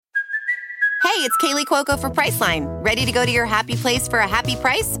Hey, it's Kaylee Cuoco for Priceline. Ready to go to your happy place for a happy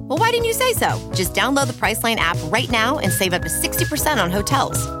price? Well, why didn't you say so? Just download the Priceline app right now and save up to 60% on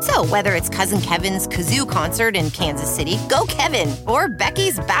hotels. So whether it's Cousin Kevin's Kazoo Concert in Kansas City, go Kevin, or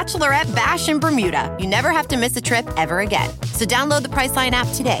Becky's Bachelorette Bash in Bermuda, you never have to miss a trip ever again. So download the Priceline app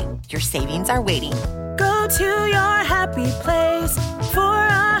today. Your savings are waiting. Go to your happy place for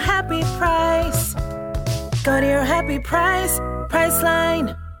a happy price. Go to your happy price,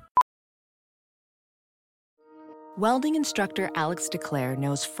 Priceline. Welding instructor Alex DeClaire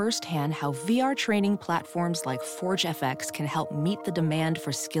knows firsthand how VR training platforms like ForgeFX can help meet the demand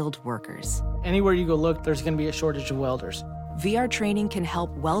for skilled workers. Anywhere you go look, there's going to be a shortage of welders. VR training can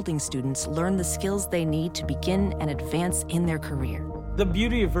help welding students learn the skills they need to begin and advance in their career. The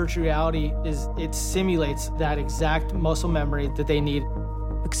beauty of virtual reality is it simulates that exact muscle memory that they need.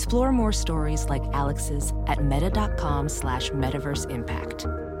 Explore more stories like Alex's at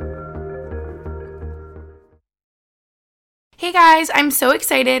meta.com/metaverseimpact. Hey guys, I'm so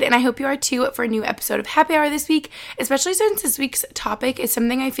excited and I hope you are too for a new episode of Happy Hour this week, especially since this week's topic is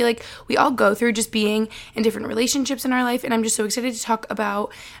something I feel like we all go through just being in different relationships in our life, and I'm just so excited to talk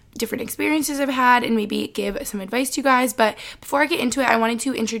about different experiences I've had and maybe give some advice to you guys. But before I get into it, I wanted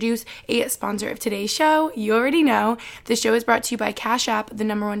to introduce a sponsor of today's show. You already know this show is brought to you by Cash App, the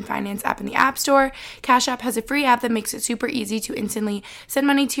 #1 finance app in the App Store. Cash App has a free app that makes it super easy to instantly send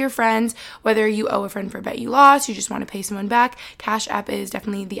money to your friends, whether you owe a friend for a bet you lost, you just want to pay someone back. Cash App is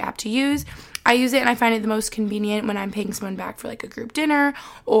definitely the app to use. I use it and I find it the most convenient when I'm paying someone back for like a group dinner,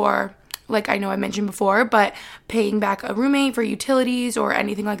 or like I know I mentioned before, but paying back a roommate for utilities or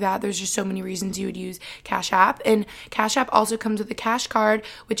anything like that. There's just so many reasons you would use Cash App. And Cash App also comes with a Cash Card,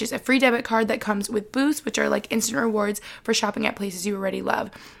 which is a free debit card that comes with Boost, which are like instant rewards for shopping at places you already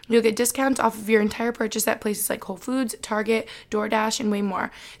love. You'll get discounts off of your entire purchase at places like Whole Foods, Target, DoorDash, and way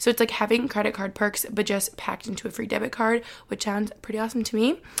more. So it's like having credit card perks, but just packed into a free debit card, which sounds pretty awesome to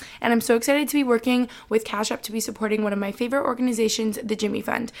me. And I'm so excited to be working with Cash App to be supporting one of my favorite organizations, the Jimmy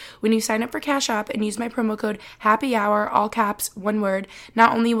Fund. When you sign up for Cash App and use my promo code HAPPYHOUR, all caps, one word,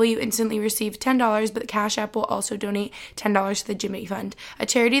 not only will you instantly receive $10, but the Cash App will also donate $10 to the Jimmy Fund, a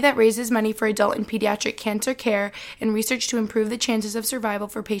charity that raises money for adult and pediatric cancer care and research to improve the chances of survival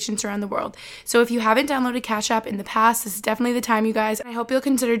for patients around the world. So if you haven't downloaded Cash App in the past, this is definitely the time, you guys. I hope you'll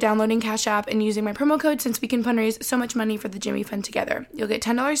consider downloading Cash App and using my promo code, since we can fundraise so much money for the Jimmy Fund together. You'll get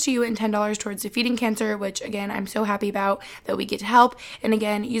 $10 to you and $10 towards defeating cancer, which again, I'm so happy about that we get to help. And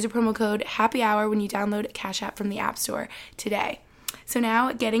again, use a promo code HAPPYHOUR when you download Cash App from the App Store today. So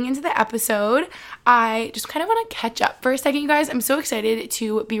now, getting into the episode, I just kind of want to catch up for a second, you guys. I'm so excited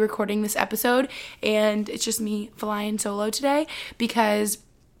to be recording this episode, and it's just me flying solo today because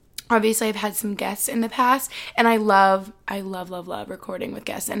obviously I've had some guests in the past, and I love recording with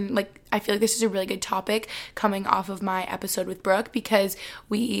guests. And like, I feel like this is a really good topic coming off of my episode with Brooke, because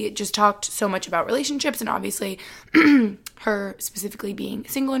we just talked so much about relationships, and obviously her specifically being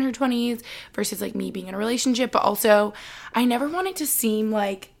single in her 20s versus like me being in a relationship. But also, I never want it to seem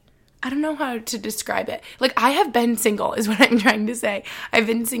like, I don't know how to describe it. Like, I have been single is what I'm trying to say. I've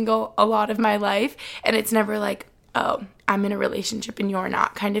been single a lot of my life, and it's never like, oh, I'm in a relationship and you're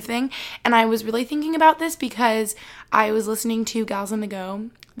not kind of thing. And I was really thinking about this because I was listening to Gals on the Go.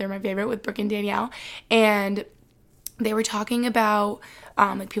 They're my favorite, with Brooke and Danielle. And they were talking about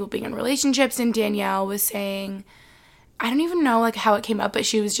like people being in relationships, and Danielle was saying, I don't even know like how it came up, but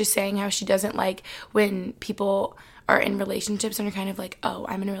she was just saying how she doesn't like when people are in relationships and are kind of like, oh,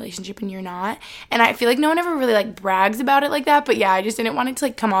 I'm in a relationship and you're not. And I feel like no one ever really like brags about it like that, but yeah, I just didn't want it to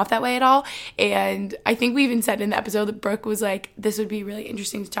like come off that way at all. And I think we even said in the episode that Brooke was like, this would be really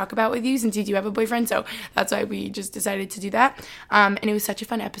interesting to talk about with you since you do have a boyfriend. So that's why we just decided to do that. And it was such a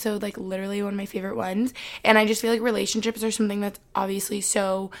fun episode, like literally one of my favorite ones. And I just feel like relationships are something that's obviously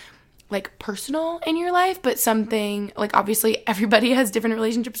so like personal in your life, but something like, obviously everybody has different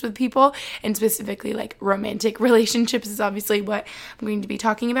relationships with people, and specifically like romantic relationships is obviously what I'm going to be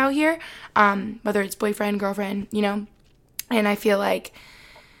talking about here, whether it's boyfriend, girlfriend, you know. And I feel like,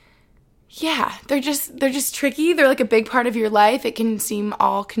 yeah, they're just tricky. They're like a big part of your life. It can seem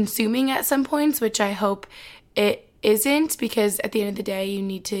all consuming at some points, which I hope it isn't, because at the end of the day, you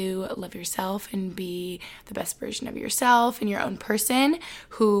need to love yourself and be the best version of yourself and your own person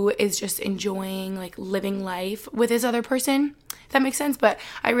who is just enjoying like living life with this other person, if that makes sense. But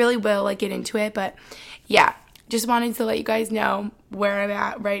I really will like get into it. But yeah, just wanted to let you guys know where I'm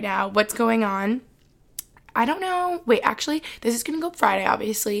at right now, what's going on. I don't know. Wait, actually, this is going to go up Friday,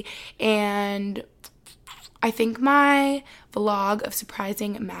 obviously. And I think my vlog of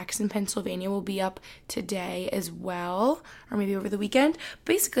surprising Max in Pennsylvania will be up today as well, or maybe over the weekend.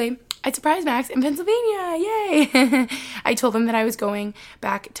 Basically, I surprised Max in Pennsylvania. Yay! I told him that I was going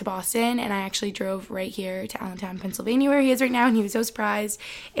back to Boston, and I actually drove right here to Allentown, Pennsylvania, where he is right now, and he was so surprised.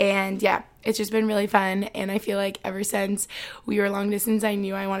 And yeah, it's just been really fun, and I feel like ever since we were long distance, I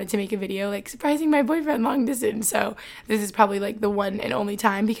knew I wanted to make a video like surprising my boyfriend long distance. So this is probably like the one and only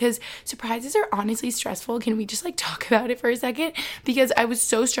time, because surprises are honestly stressful. Can we just like talk about it for a second? Because I was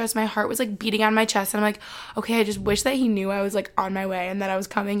so stressed, my heart was like beating on my chest, and I'm like, okay, I just wish that he knew I was like on my way and that I was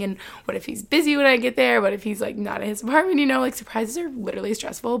coming, and what if he's busy when I get there? What if he's like not at his apartment? You know, like surprises are literally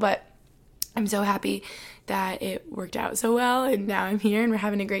stressful, but I'm so happy that it worked out so well, and now I'm here and we're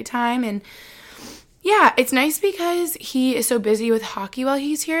having a great time. And yeah, it's nice because he is so busy with hockey while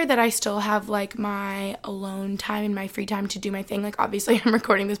he's here that I still have like my alone time and my free time to do my thing. Like obviously I'm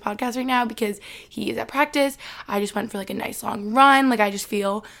recording this podcast right now because he is at practice. I just went for like a nice long run. Like I just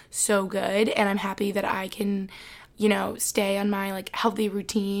feel so good, and I'm happy that I can, you know, stay on my like healthy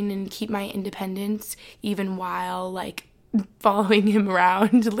routine and keep my independence even while like following him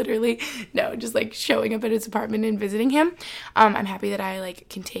around, literally. No, just like showing up at his apartment and visiting him. I'm happy that I like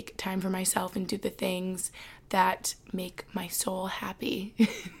can take time for myself and do the things that make my soul happy.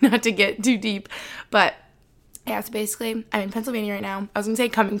 Not to get too deep, but yeah, so basically I'm in Pennsylvania right now. I was gonna say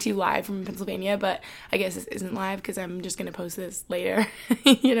coming to you live from Pennsylvania, but I guess this isn't live because I'm just gonna post this later.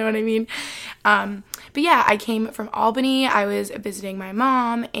 You know what I mean? But yeah, I came from Albany. I was visiting my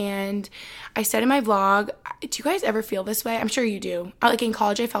mom, and I said in my vlog, do you guys ever feel this way? I'm sure you do. Like in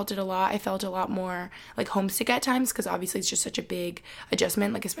college, I felt it a lot. I felt a lot more like homesick at times because obviously it's just such a big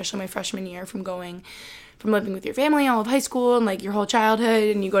adjustment, like especially my freshman year from living with your family all of high school and like your whole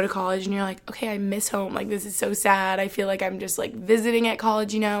childhood, and you go to college and you're like, okay, I miss home. Like this is so sad. I feel like I'm just like visiting at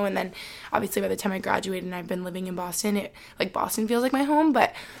college, you know? And then obviously by the time I graduated and I've been living in Boston, Boston feels like my home,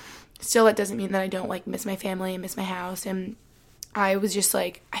 but still it doesn't mean that I don't like miss my family and miss my house. And I was just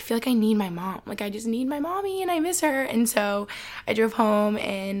like, I feel like I need my mom. Like I just need my mommy and I miss her. And so I drove home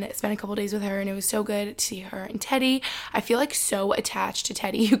and spent a couple days with her, and it was so good to see her and Teddy. I feel like so attached to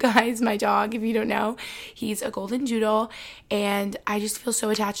Teddy, you guys. My dog, if you don't know, he's a golden doodle, and I just feel so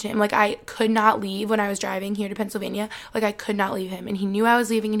attached to him. Like I could not leave when I was driving here to Pennsylvania. Like I could not leave him, and he knew I was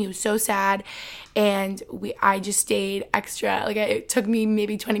leaving, and he was so sad. And I just stayed extra. Like it took me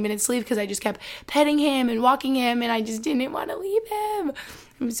maybe 20 minutes to leave because I just kept petting him and walking him, and I just didn't want to leave him.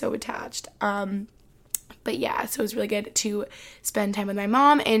 I'm so attached. But yeah, so it was really good to spend time with my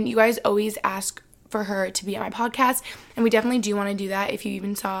mom, and you guys always ask for her to be on my podcast, and we definitely do want to do that. If you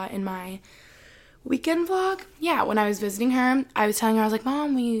even saw in my weekend vlog, yeah, when I was visiting her, I was telling her, I was like,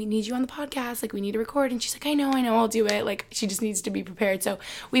 Mom, we need you on the podcast, like we need to record. And she's like, I know, I'll do it. Like she just needs to be prepared, so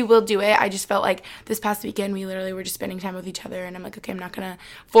we will do it. I just felt like this past weekend we literally were just spending time with each other, and I'm like, okay, I'm not gonna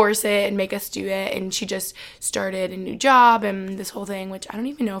force it and make us do it. And she just started a new job and this whole thing, which I don't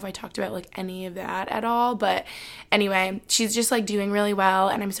even know if I talked about like any of that at all, but anyway, she's just like doing really well,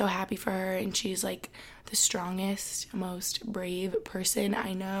 and I'm so happy for her. And she's like the strongest, most brave person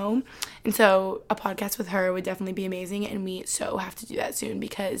I know. And so a podcast with her would definitely be amazing, and we so have to do that soon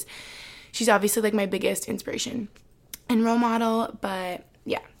because she's obviously like my biggest inspiration and role model. But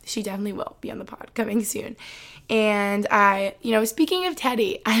yeah, she definitely will be on the pod coming soon. And speaking of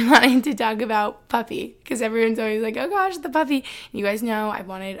Teddy, I wanted to talk about puppy because everyone's always like, oh gosh, the puppy. And you guys know I've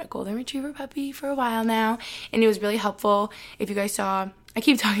wanted a golden retriever puppy for a while now, and it was really helpful. If you guys saw, I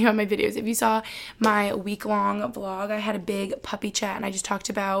keep talking about my videos. If you saw my week-long vlog, I had a big puppy chat, and I just talked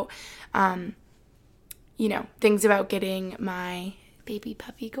about, things about getting my baby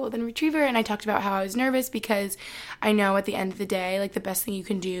puppy golden retriever, and I talked about how I was nervous because I know at the end of the day, like the best thing you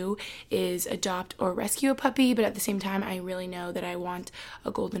can do is adopt or rescue a puppy, but at the same time, I really know that I want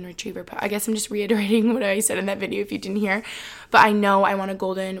a golden retriever I guess I'm just reiterating what I said in that video if you didn't hear, but I know I want a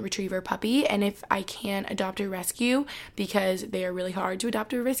golden retriever puppy. And if I can't adopt or rescue, because they are really hard to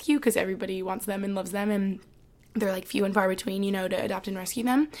adopt or rescue because everybody wants them and loves them, and they're like few and far between, to adopt and rescue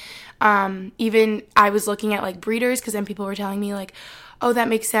them. Even I was looking at like breeders, because then people were telling me like, oh, that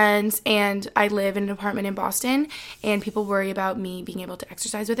makes sense. And I live in an apartment in Boston, and people worry about me being able to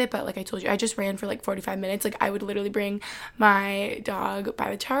exercise with it. But like I told you, I just ran for like 45 minutes. Like I would literally bring my dog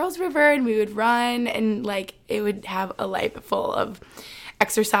by the Charles River, and we would run, and like it would have a life full of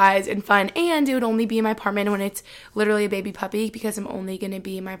exercise and fun. And it would only be in my apartment when it's literally a baby puppy, because I'm only going to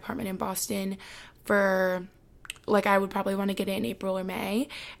be in my apartment in Boston for like, I would probably want to get it in April or May,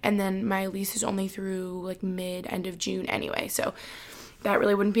 and then my lease is only through like end of June anyway, so that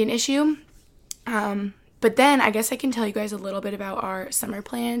really wouldn't be an issue. But then I guess I can tell you guys a little bit about our summer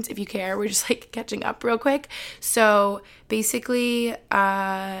plans if you care. We're just like catching up real quick. So basically,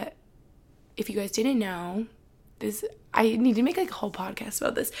 if you guys didn't know, I need to make like a whole podcast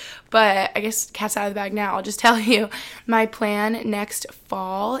about this, but I guess cat's out of the bag now. I'll just tell you, my plan next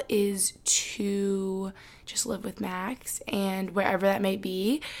fall is to just live with Max, and wherever that may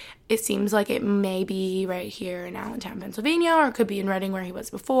be. It seems like it may be right here in Allentown, Pennsylvania, or it could be in Reading where he was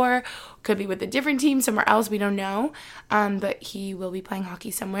before, could be with a different team somewhere else, we don't know, but he will be playing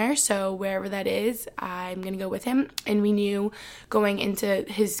hockey somewhere, so wherever that is, I'm going to go with him. And we knew going into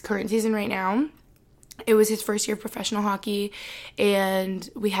his current season right now, it was his first year of professional hockey, and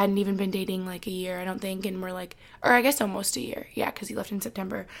we hadn't even been dating like a year, I don't think, and we're like, or I guess almost a year, yeah, because he left in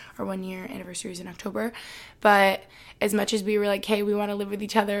September. Our 1 year anniversary is in October. But as much as we were like, hey, we want to live with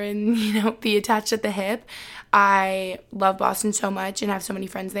each other and, you know, be attached at the hip, I love Boston so much and have so many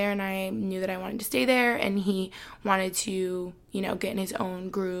friends there, and I knew that I wanted to stay there, and he wanted to, you know, get in his own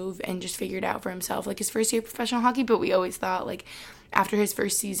groove and just figure it out for himself, like his first year of professional hockey. But we always thought, like, after his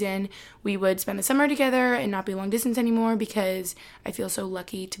first season, we would spend the summer together and not be long distance anymore, because I feel so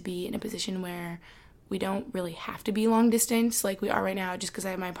lucky to be in a position where we don't really have to be long distance like we are right now, just because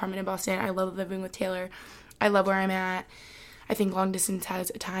I have my apartment in Boston. I love living with Taylor. I love where I'm at. I think long distance has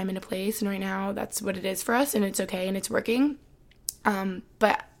a time and a place, and right now that's what it is for us, and it's okay, and it's working.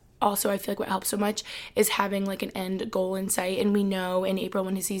 But also, I feel like what helps so much is having like an end goal in sight, and we know in April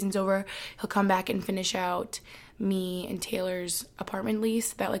when his season's over, he'll come back and finish out me and Taylor's apartment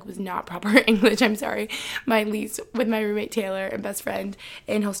lease. That like was not proper English, I'm sorry. My lease with my roommate Taylor and best friend,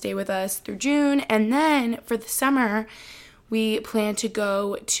 and he'll stay with us through June. And then for the summer, we plan to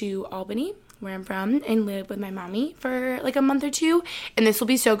go to Albany, where I'm from, and live with my mommy for like a month or two. And this will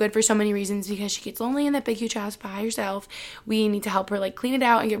be so good for so many reasons, because she gets lonely in that big huge house by herself. We need to help her like clean it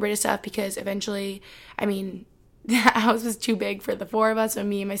out and get rid of stuff, because eventually, I mean, the house was too big for the four of us. So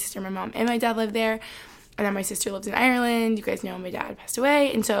me and my sister, my mom, and my dad live there. And then my sister lives in Ireland. You guys know my dad passed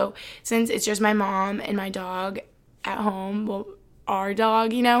away. And so since it's just my mom and my dog at home, well, our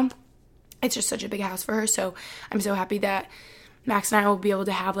dog, you know, it's just such a big house for her. So I'm so happy that Max and I will be able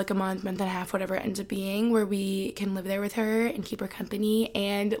to have like a month and a half, whatever it ends up being, where we can live there with her and keep her company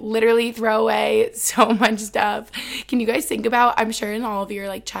and literally throw away so much stuff. Can you guys think about, I'm sure in all of your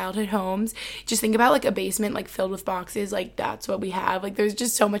like childhood homes, just think about like a basement like filled with boxes. Like that's what we have. Like there's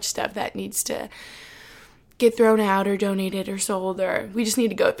just so much stuff that needs to get thrown out or donated or sold, or we just need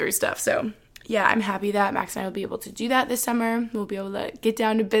to go through stuff. So yeah, I'm happy that Max and I will be able to do that this summer. We'll be able to get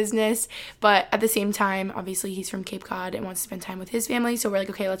down to business, but at the same time, obviously he's from Cape Cod and wants to spend time with his family, so we're like,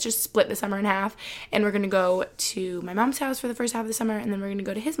 okay, let's just split the summer in half, and we're gonna go to my mom's house for the first half of the summer, and then we're gonna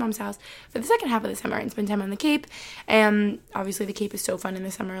go to his mom's house for the second half of the summer and spend time on the Cape. And obviously the Cape is so fun in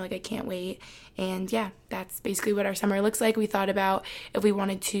the summer, like I can't wait. And yeah, that's basically what our summer looks like. We thought about if we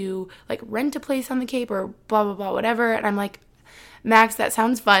wanted to like rent a place on the Cape or blah blah blah whatever, and I'm like, Max, that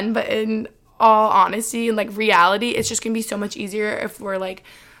sounds fun, but in all honesty and like reality, it's just gonna be so much easier if we're like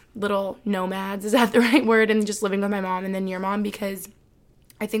little nomads, is that the right word, and just living with my mom and then your mom, because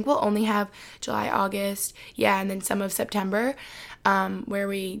I think we'll only have July, August, yeah, and then some of September, where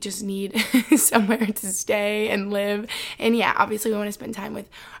we just need somewhere to stay and live. And yeah, obviously we want to spend time with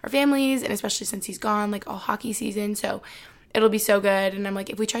our families, and especially since he's gone like all hockey season, so it'll be so good. And I'm like,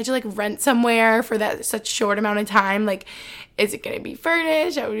 if we tried to like rent somewhere for that such short amount of time, like, is it going to be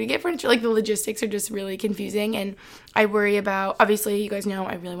furnished? How would we get furniture? Like the logistics are just really confusing. And I worry about, obviously you guys know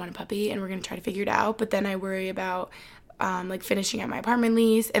I really want a puppy and we're going to try to figure it out. But then I worry about like finishing out my apartment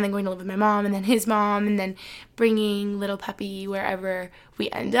lease and then going to live with my mom and then his mom and then bringing little puppy wherever we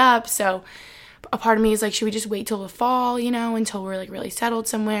end up. So a part of me is like, should we just wait till the fall, you know, until we're like really settled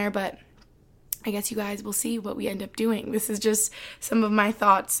somewhere? But I guess you guys will see what we end up doing. This is just some of my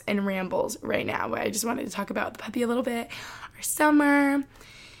thoughts and rambles right now, but I just wanted to talk about the puppy a little bit, our summer,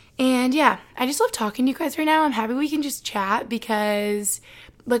 and yeah, I just love talking to you guys right now. I'm happy we can just chat, because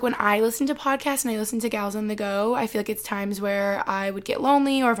like when I listen to podcasts and I listen to Gals on the Go, I feel like it's times where I would get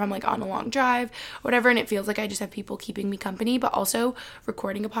lonely, or if I'm like on a long drive or whatever, and it feels like I just have people keeping me company. But also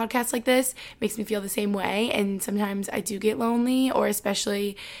recording a podcast like this makes me feel the same way, and sometimes I do get lonely, or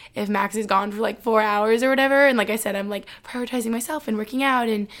especially if Max is gone for like 4 hours or whatever, and like I said, I'm like prioritizing myself and working out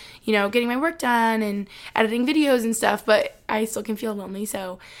and, you know, getting my work done and editing videos and stuff, but I still can feel lonely.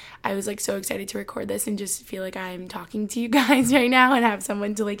 So I was like so excited to record this and just feel like I'm talking to you guys right now and have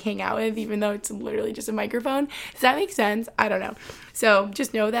someone to like hang out with, even though it's literally just a microphone. Does that make sense? I don't know. So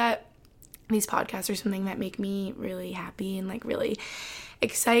just know that these podcasts are something that make me really happy and like really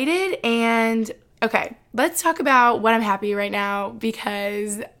excited. And okay, let's talk about what I'm happy right now,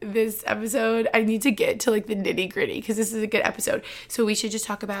 because this episode, I need to get to like the nitty gritty, because this is a good episode. So we should just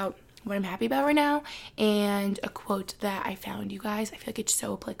talk about what I'm happy about right now, and a quote that I found, you guys. I feel like it's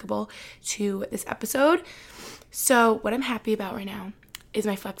so applicable to this episode. So what I'm happy about right now is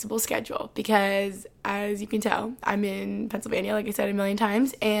my flexible schedule, because as you can tell, I'm in Pennsylvania, like I said a million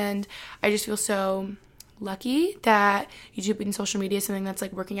times, and I just feel so lucky that YouTube and social media is something that's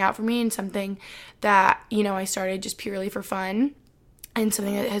like working out for me, and something that, you know, I started just purely for fun, and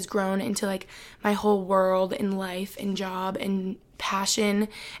something that has grown into like my whole world in life and job and passion.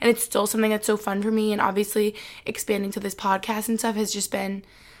 And it's still something that's so fun for me, and obviously expanding to this podcast and stuff has just been,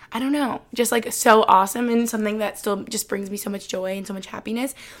 I don't know, just like so awesome, and something that still just brings me so much joy and so much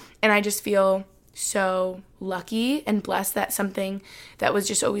happiness. And I just feel so lucky and blessed that something that was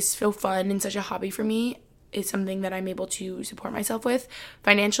just always so fun and such a hobby for me is something that I'm able to support myself with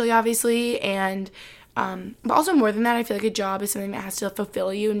financially, obviously. And but also more than that, I feel like a job is something that has to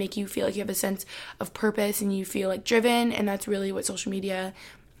fulfill you and make you feel like you have a sense of purpose and you feel like driven. And that's really what social media,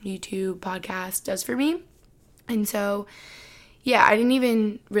 YouTube, podcast does for me. And so yeah, I didn't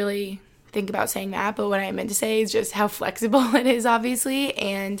even really think about saying that, but what I meant to say is just how flexible it is, obviously.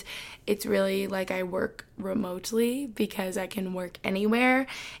 And it's really like I work remotely because I can work anywhere.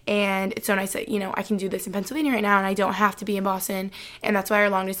 And it's so nice that, you know, I can do this in Pennsylvania right now and I don't have to be in Boston. And that's why our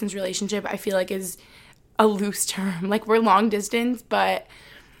long distance relationship, I feel like, is a loose term. Like, we're long distance, but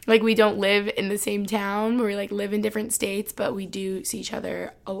like we don't live in the same town. We like live in different states, but we do see each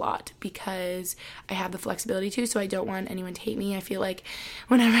other a lot because I have the flexibility to, so I don't want anyone to hate me. I feel like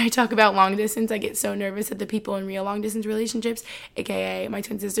whenever I talk about long distance, I get so nervous that the people in real long distance relationships, aka my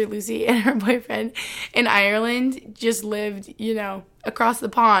twin sister Lucy and her boyfriend in Ireland, just lived, you know, across the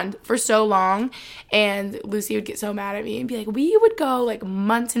pond for so long, and Lucy would get so mad at me and be like, we would go like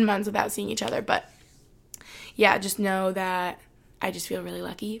months and months without seeing each other. But yeah, just know that I just feel really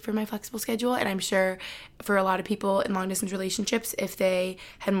lucky for my flexible schedule. And I'm sure for a lot of people in long distance relationships, if they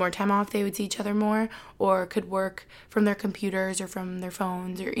had more time off, they would see each other more, or could work from their computers or from their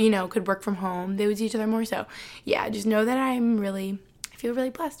phones, or, you know, could work from home, they would see each other more. So yeah, just know that I feel really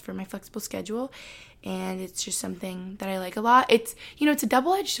blessed for my flexible schedule. And it's just something that I like a lot. It's, you know, it's a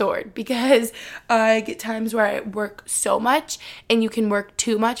double-edged sword, because I get times where I work so much and you can work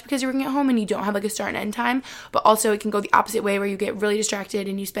too much because you're working at home and you don't have like a start and end time. But also it can go the opposite way, where you get really distracted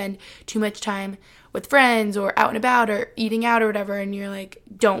and you spend too much time with friends or out and about or eating out or whatever, and you're like,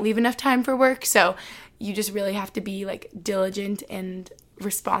 don't leave enough time for work. So you just really have to be like diligent and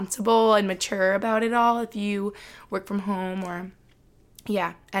responsible and mature about it all if you work from home, or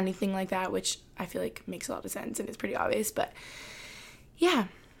yeah, anything like that, which I feel like makes a lot of sense and it's pretty obvious. But yeah,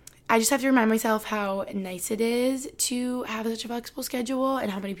 I just have to remind myself how nice it is to have such a flexible schedule,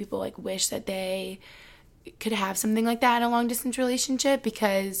 and how many people like wish that they could have something like that in a long distance relationship,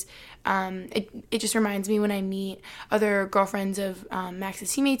 because it just reminds me when I meet other girlfriends of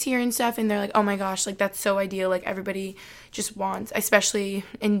Max's teammates here and stuff, and they're like, oh my gosh, like that's so ideal, like everybody just wants, especially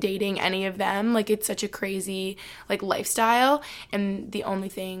in dating any of them, like it's such a crazy like lifestyle, and the only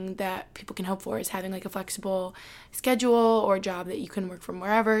thing that people can hope for is having like a flexible schedule or a job that you can work from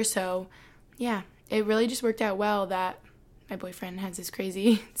wherever. So yeah, it really just worked out well that my boyfriend has this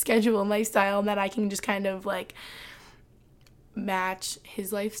crazy schedule and lifestyle, and that I can just kind of like match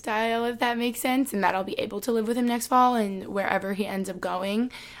his lifestyle, if that makes sense, and that I'll be able to live with him next fall and wherever he ends up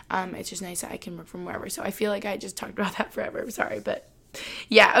going. It's just nice that I can work from wherever. So I feel like I just talked about that forever. I'm sorry, but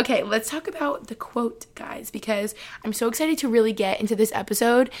yeah, okay, let's talk about the quote, guys, because I'm so excited to really get into this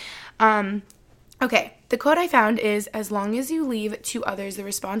episode. Okay, the quote I found is, as long as you leave to others the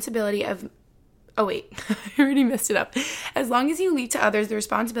responsibility of oh wait, I already messed it up. As long as you leave to others the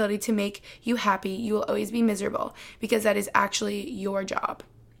responsibility to make you happy, you will always be miserable, because that is actually your job.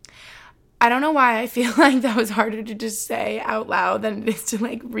 I don't know why I feel like that was harder to just say out loud than it is to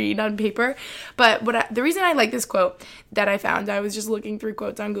like read on paper. But the reason I like this quote that I found, I was just looking through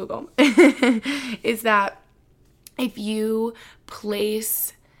quotes on Google, is that if you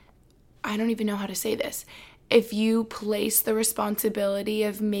place, I don't even know how to say this, if you place the responsibility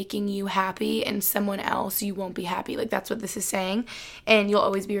of making you happy in someone else, you won't be happy. Like, that's what this is saying. And you'll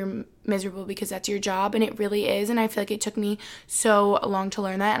always be miserable because that's your job. And it really is. And I feel like it took me so long to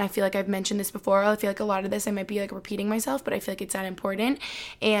learn that. And I feel like I've mentioned this before. I feel like a lot of this, I might be like repeating myself, but I feel like it's that important.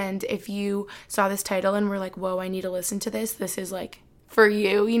 And if you saw this title and were like, whoa, I need to listen to this, this is like for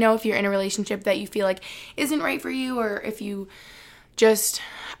you. You know, if you're in a relationship that you feel like isn't right for you, or if you just,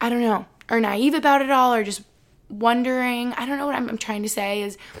 I don't know, are naive about it all, or just wondering, I don't know what I'm trying to say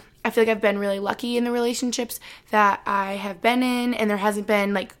is, I feel like I've been really lucky in the relationships that I have been in, and there hasn't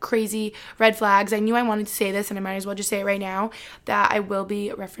been like crazy red flags. I knew I wanted to say this, and I might as well just say it right now, that I will be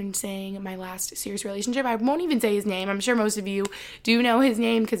referencing my last serious relationship. I won't even say his name. I'm sure most of you do know his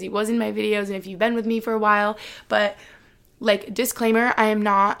name because he was in my videos, and if you've been with me for a while. But like, disclaimer, I am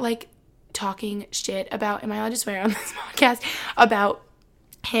not like talking shit about, am I allowed to swear on this podcast, about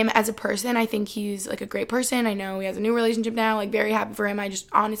him as a person. I think he's like a great person. I know he has a new relationship now, like very happy for him. I just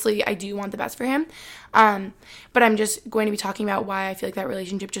honestly, I do want the best for him. But I'm just going to be talking about why I feel like that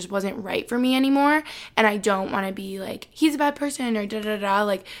relationship just wasn't right for me anymore. And I don't want to be like, he's a bad person or da-da-da.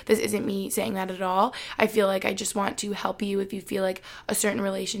 Like, this isn't me saying that at all. I feel like I just want to help you if you feel like a certain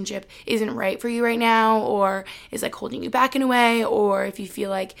relationship isn't right for you right now, or is like holding you back in a way, or if you feel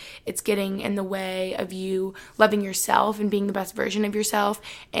like it's getting in the way of you loving yourself and being the best version of yourself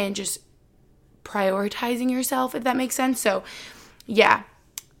and just prioritizing yourself, if that makes sense. So yeah,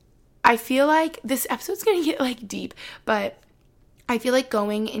 I feel like this episode's gonna get like deep, but I feel like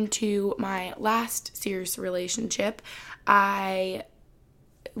going into my last serious relationship, like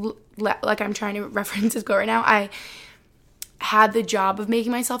I'm trying to reference this quote right now, I had the job of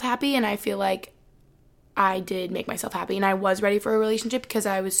making myself happy, and I feel like I did make myself happy, and I was ready for a relationship because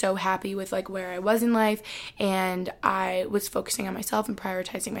I was so happy with like where I was in life, and I was focusing on myself and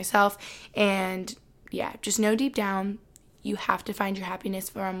prioritizing myself. And yeah, just know deep down you have to find your happiness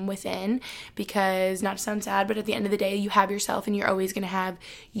from within, because, not to sound sad, but at the end of the day, you have yourself and you're always going to have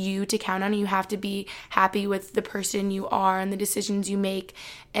you to count on. And you have to be happy with the person you are and the decisions you make.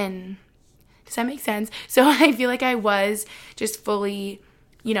 And does that make sense? So I feel like I was just fully,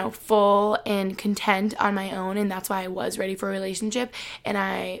 full and content on my own, and that's why I was ready for a relationship. And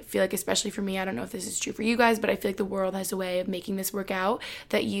I feel like, especially for me, I don't know if this is true for you guys, but I feel like the world has a way of making this work out,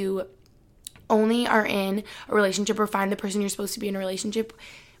 that you only are in a relationship or find the person you're supposed to be in a relationship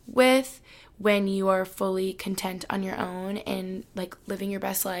with when you are fully content on your own and like living your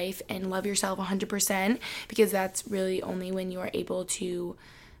best life and love yourself 100%, because that's really only when you are able to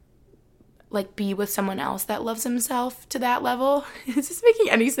like be with someone else that loves himself to that level. Is this making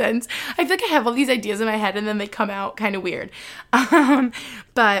any sense? I feel like I have all these ideas in my head and then they come out kind of weird.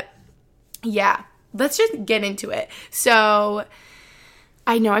 But yeah, let's just get into it. So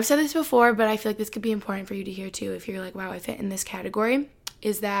I know I've said this before, but I feel like this could be important for you to hear too if you're like, wow, I fit in this category,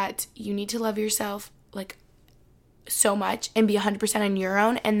 is that you need to love yourself like so much and be 100% on your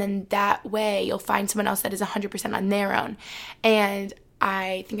own, and then that way you'll find someone else that is 100% on their own. And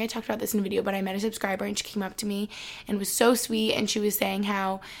I think I talked about this in a video, but I met a subscriber and she came up to me and was so sweet, and she was saying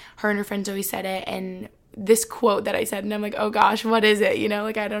how her and her friends always said it, and this quote that I said, and I'm like, oh gosh, what is it?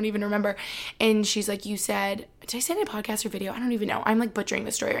 Like I don't even remember. And she's like, you said, did I say it in a podcast or video? I don't even know. I'm like butchering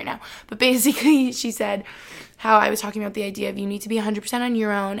the story right now. But basically she said how I was talking about the idea of you need to be 100% on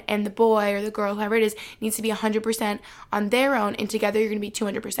your own, and the boy or the girl, whoever it is, needs to be 100% on their own, and together you're going to be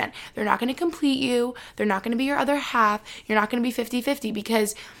 200%. They're not going to complete you. They're not going to be your other half. You're not going to be 50-50,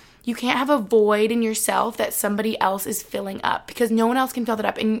 because you can't have a void in yourself that somebody else is filling up, because no one else can fill that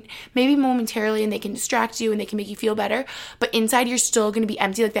up. And maybe momentarily, and they can distract you and they can make you feel better, but inside you're still going to be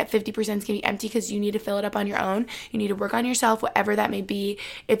empty. Like that 50% is going to be empty because you need to fill it up on your own. You need to work on yourself, whatever that may be.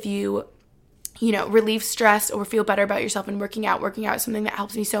 If you relieve stress or feel better about yourself, and working out is something that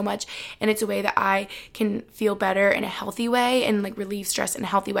helps me so much. And it's a way that I can feel better in a healthy way and like relieve stress in a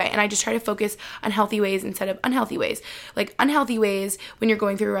healthy way. And I just try to focus on healthy ways instead of unhealthy ways. Like unhealthy ways when you're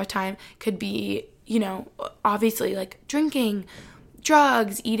going through a rough time could be, obviously like drinking,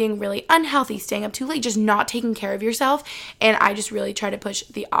 drugs, eating really unhealthy, staying up too late, just not taking care of yourself. And I just really try to push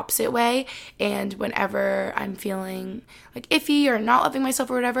the opposite way. And whenever I'm feeling like iffy or not loving myself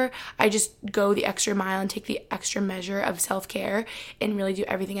or whatever, I just go the extra mile and take the extra measure of self-care and really do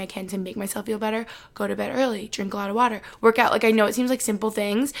everything I can to make myself feel better. Go to bed early, drink a lot of water, work out. Like I know it seems like simple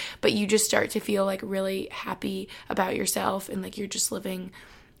things, but you just start to feel like really happy about yourself, and like you're just living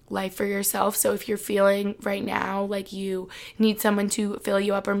life for yourself. So if you're feeling right now like you need someone to fill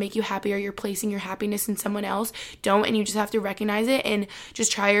you up or make you happy, or you're placing your happiness in someone else, don't. And you just have to recognize it and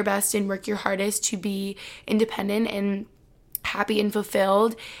just try your best and work your hardest to be independent and happy and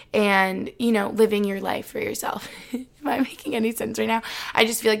fulfilled and, living your life for yourself. Am I making any sense right now? I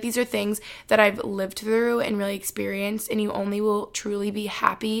just feel like these are things that I've lived through and really experienced, and you only will truly be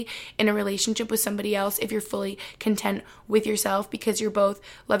happy in a relationship with somebody else if you're fully content with yourself, because you're both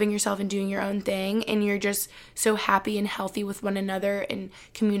loving yourself and doing your own thing, and you're just so happy and healthy with one another and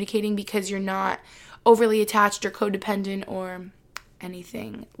communicating, because you're not overly attached or codependent or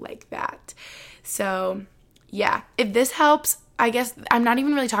anything like that. So yeah, if this helps, I guess I'm not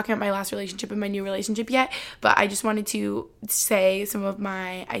even really talking about my last relationship and my new relationship yet, but I just wanted to say some of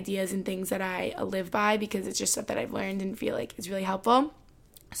my ideas and things that I live by, because it's just stuff that I've learned and feel like is really helpful.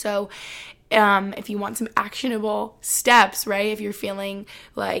 So if you want some actionable steps, right, if you're feeling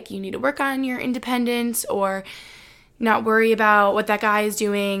like you need to work on your independence or not worry about what that guy is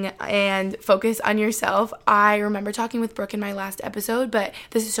doing and focus on yourself. I remember talking with Brooke in my last episode, but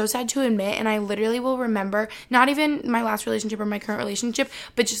this is so sad to admit, and I literally will remember not even my last relationship or my current relationship,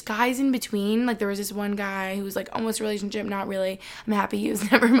 but just guys in between. Like there was this one guy who was like almost a relationship, not really. I'm happy he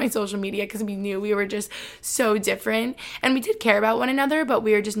was never in my social media because we knew we were just so different, and we did care about one another, but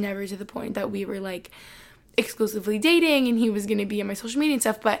we were just never to the point that we were like exclusively dating and he was going to be in my social media and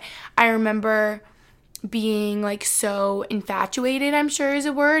stuff. But I remember being like so infatuated, I'm sure is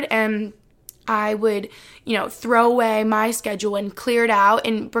a word, and I would, throw away my schedule and clear it out.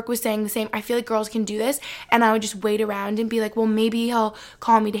 And Brooke was saying the same. I feel like girls can do this. And I would just wait around and be like, well, maybe he'll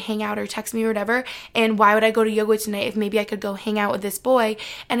call me to hang out or text me or whatever. And why would I go to yoga tonight if maybe I could go hang out with this boy?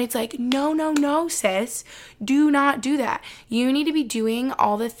 And it's like, no, sis, do not do that. You need to be doing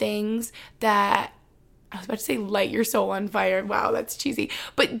all the things that, I was about to say light your soul on fire. Wow, that's cheesy.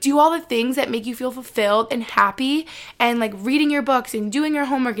 But do all the things that make you feel fulfilled and happy, and like reading your books and doing your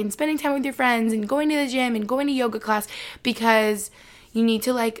homework and spending time with your friends and going to the gym and going to yoga class, because you need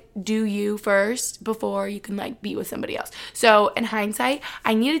to like do you first before you can like be with somebody else. So in hindsight,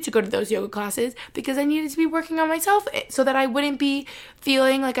 I needed to go to those yoga classes because I needed to be working on myself so that I wouldn't be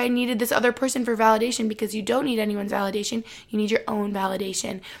feeling like I needed this other person for validation, because you don't need anyone's validation. You need your own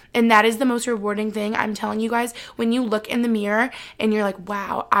validation. And that is the most rewarding thing. I'm telling you guys, when you look in the mirror and you're like,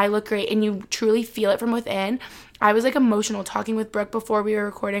 wow, I look great, and you truly feel it from within. I was like emotional talking with Brooke before we were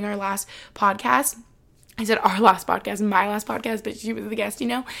recording our last podcast. I said our last podcast, my last podcast, but she was the guest,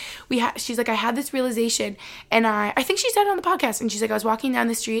 she's like, I had this realization, and I think she said it on the podcast, and she's like, I was walking down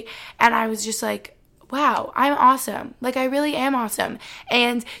the street and I was just like, wow, I'm awesome. Like, I really am awesome.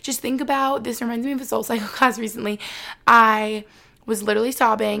 And just think about, this reminds me of a SoulCycle class recently. I was literally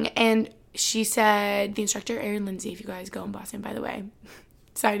sobbing, and she said, the instructor, Erin Lindsay, if you guys go in Boston, by the way,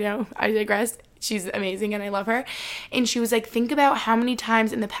 side note, I digress. She's amazing and I love her. And she was like, think about how many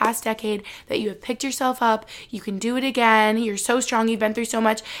times in the past decade that you have picked yourself up. You can do it again. You're so strong. You've been through so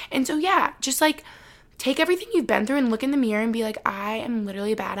much. And so, yeah, just like take everything you've been through and look in the mirror and be like, I am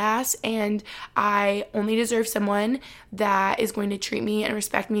literally a badass, and I only deserve someone that is going to treat me and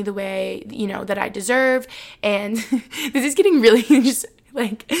respect me the way, that I deserve. And this is getting really just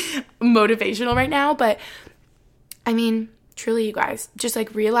like motivational right now, but I mean, truly, you guys, just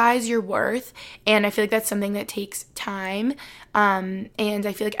like realize your worth. And I feel like that's something that takes time. And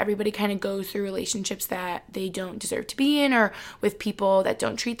I feel like everybody kind of goes through relationships that they don't deserve to be in, or with people that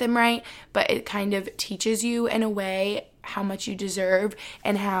don't treat them right. But it kind of teaches you in a way how much you deserve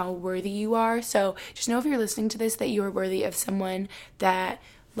and how worthy you are. So just know, if you're listening to this, that you are worthy of someone that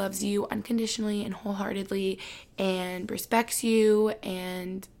loves you unconditionally and wholeheartedly and respects you.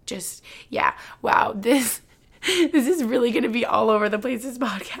 And just, yeah, wow, this is really going to be all over the place, this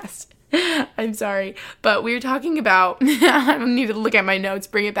podcast. I'm sorry. But we were talking about, I need to look at my notes,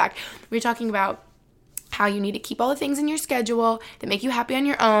 bring it back. We were talking about how you need to keep all the things in your schedule that make you happy on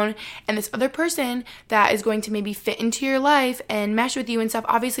your own, and this other person that is going to maybe fit into your life and mesh with you and stuff.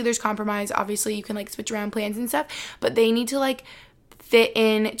 Obviously, there's compromise. Obviously, you can like switch around plans and stuff, but they need to like fit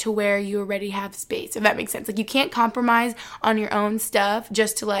in to where you already have space, if that makes sense. Like, you can't compromise on your own stuff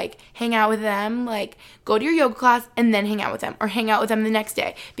just to like hang out with them. Like, go to your yoga class and then hang out with them, or hang out with them the next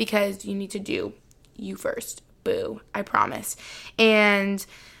day, because you need to do you first. Boo, I promise. And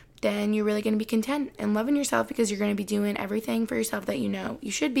then you're really going to be content and loving yourself, because you're going to be doing everything for yourself that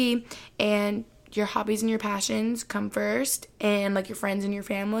you should be. And your hobbies and your passions come first, and like your friends and your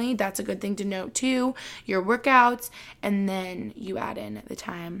family, that's a good thing to note too. Your workouts, and then you add in the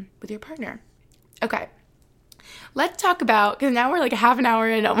time with your partner. Okay, let's talk about, because now we're like a half an hour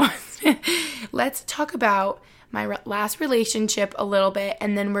in almost. Let's talk about my last relationship a little bit,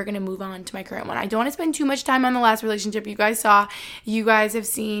 and then we're going to move on to my current one. I don't want to spend too much time on the last relationship. You guys have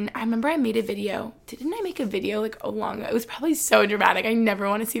seen, I remember I made a video. Didn't I make a video like long ago? It was probably so dramatic. I never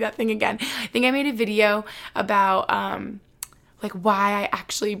want to see that thing again. I think I made a video about like why I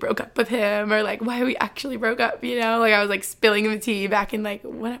actually broke up with him, or like why we actually broke up, like I was like spilling the tea back in like,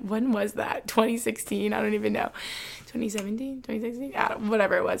 when was that? 2016? I don't even know. 2017? 2016? I don't,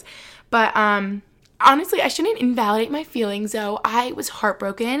 whatever it was. But honestly, I shouldn't invalidate my feelings, though. I was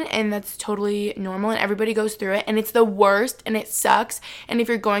heartbroken, and that's totally normal, and everybody goes through it, and it's the worst, and it sucks. And if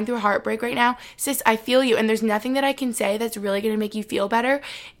you're going through a heartbreak right now, sis, I feel you, and there's nothing that I can say that's really going to make you feel better.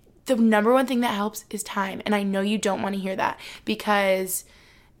 The number one thing that helps is time, and I know you don't want to hear that, because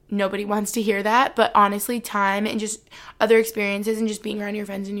nobody wants to hear that, but honestly, time and just other experiences and just being around your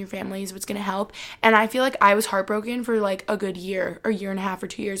friends and your family is what's going to help. And I feel like I was heartbroken for like a good year or year and a half or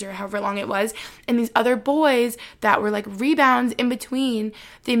 2 years or however long it was. And these other boys that were like rebounds in between,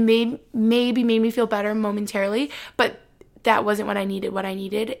 they maybe made me feel better momentarily, but that wasn't what I needed. What I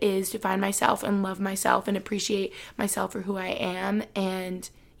needed is to find myself and love myself and appreciate myself for who I am. And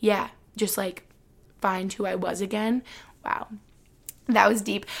yeah, just like find who I was again. Wow. That was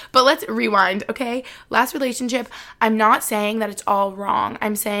deep, but let's rewind, okay? Last relationship, I'm not saying that it's all wrong.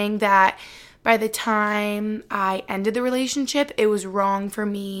 I'm saying that by the time I ended the relationship, it was wrong for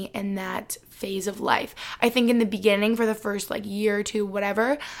me in that phase of life. I think in the beginning, for the first like year or two,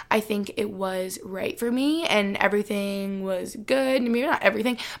 whatever, I think it was right for me and everything was good. Maybe not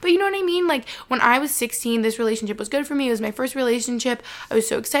everything, but you know what I mean? Like when I was 16, this relationship was good for me. It was my first relationship. I was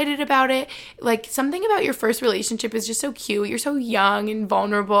so excited about it. Like something about your first relationship is just so cute. You're so young and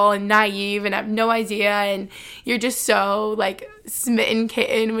vulnerable and naive and have no idea, and you're just so like smitten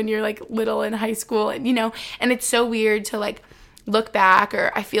kitten when you're like little in high school, and you know, and it's so weird to like look back,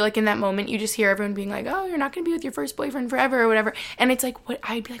 or I feel like in that moment you just hear everyone being like, oh, you're not gonna be with your first boyfriend forever or whatever, and it's like, what?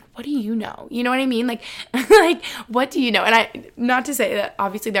 I'd be like, what do you know? You know what I mean? Like like what do you know? And I, not to say that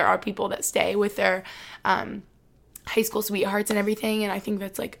obviously there are people that stay with their high school sweethearts and everything, and I think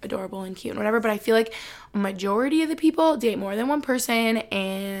that's like adorable and cute and whatever, but I feel like a majority of the people date more than one person,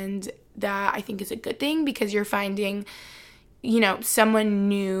 and that I think is a good thing, because you're finding, you know, someone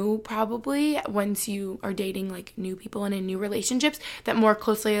new probably once you are dating like new people and in new relationships that more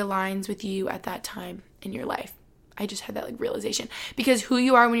closely aligns with you at that time in your life. I just had that like realization, because who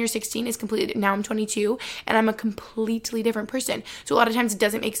you are when you're 16 is completely, now I'm 22 and I'm a completely different person. So a lot of times it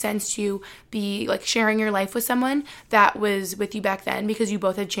doesn't make sense to be like sharing your life with someone that was with you back then, because you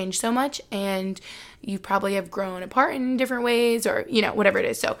both have changed so much and you probably have grown apart in different ways, or, you know, whatever it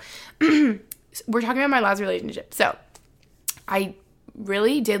is. So we're talking about my last relationship. So I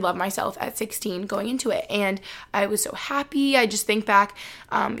really did love myself at 16 going into it, and I was so happy. I just think back,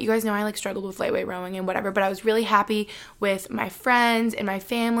 you guys know I like struggled with lightweight rowing and whatever, but I was really happy with my friends and my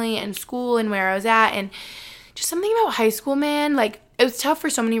family and school and where I was at, and just something about high school, man, like it was tough for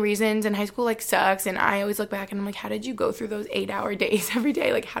so many reasons, and high school like sucks, and I always look back and I'm like, how did you go through those 8-hour days every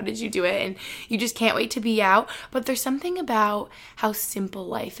day? Like, how did you do it? And you just can't wait to be out. But there's something about how simple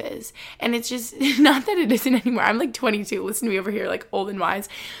life is, and it's just not that it isn't anymore. I'm like 22, listen to me over here like old and wise,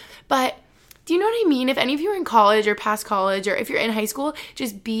 but do you know what I mean? If any of you are in college or past college, or if you're in high school,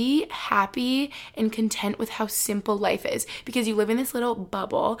 just be happy and content with how simple life is, because you live in this little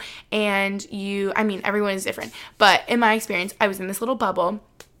bubble, and I mean, everyone is different, but in my experience, I was in this little bubble.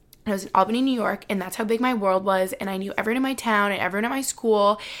 I was in Albany, New York, and that's how big my world was, and I knew everyone in my town and everyone at my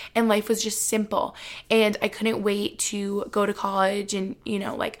school, and life was just simple, and I couldn't wait to go to college and, you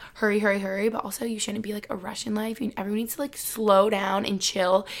know, like hurry, but also you shouldn't be like a rush in life. Everyone needs to like slow down and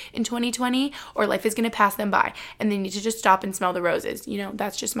chill in 2020, or life is going to pass them by, and they need to just stop and smell the roses. You know,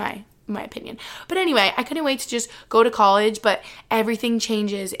 that's just my opinion. But anyway, I couldn't wait to just go to college, but everything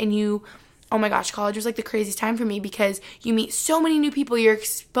changes, and oh my gosh, college was like the craziest time for me, because you meet so many new people, you're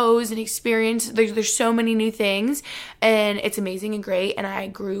exposed and experienced, there's so many new things, and it's amazing and great, and I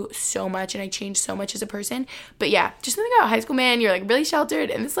grew so much and I changed so much as a person. But yeah, just something about high school, man, you're like really sheltered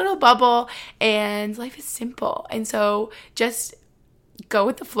in this little bubble, and life is simple, and so just go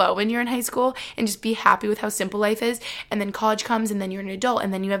with the flow when you're in high school and just be happy with how simple life is. And then college comes, and then you're an adult,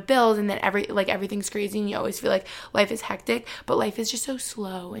 and then you have bills, and then everything's crazy, and you always feel like life is hectic, but life is just so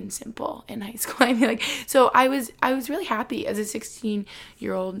slow and simple in high school. I feel like, so I was really happy as a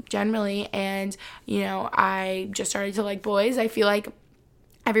 16-year-old generally, and you know, I just started to like boys. I feel like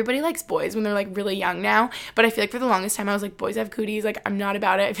everybody likes boys when they're like really young now, but I feel like for the longest time I was like, boys have cooties, like I'm not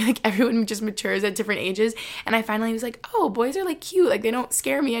about it. I feel like everyone just matures at different ages, and I finally was like, oh, boys are like cute, like they don't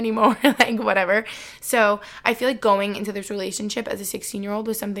scare me anymore, like whatever. So I feel like going into this relationship as a 16-year-old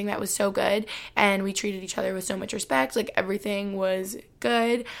was something that was so good, and we treated each other with so much respect, like everything was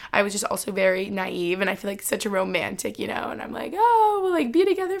good. I was just also very naive, and I feel like such a romantic, you know, and I'm like, oh, we'll like be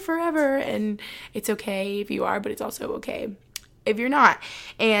together forever, and it's okay if you are, but it's also okay if you're not.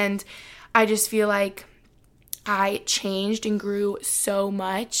 And I just feel like I changed and grew so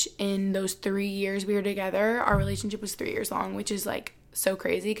much in those 3 years we were together. Our relationship was 3 years long, which is like so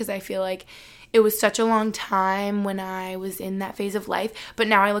crazy because I feel like it was such a long time when I was in that phase of life, but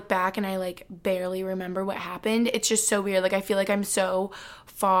now I look back and I like barely remember what happened. It's just so weird. Like I feel like I'm so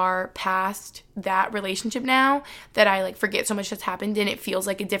far past that relationship now that I like forget so much that's happened and it feels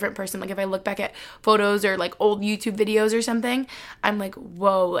like a different person. Like if I look back at photos or like old YouTube videos or something, I'm like,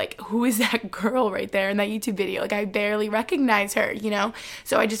 whoa, like who is that girl right there in that YouTube video? Like I barely recognize her, you know?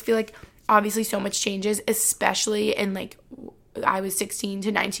 So I just feel like obviously so much changes, especially in like I was 16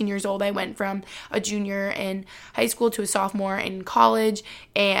 to 19 years old. I went from a junior in high school to a sophomore in college,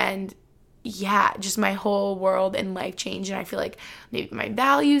 and yeah, just my whole world and life changed, and I feel like maybe my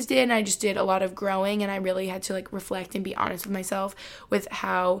values did, and I just did a lot of growing, and I really had to like reflect and be honest with myself with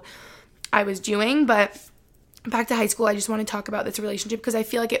how I was doing. But back to high school, I just want to talk about this relationship because I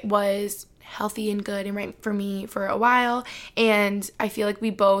feel like it was healthy and good and right for me for a while, and I feel like we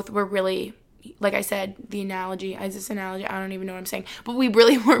both were really, like I said, I don't even know what I'm saying, but we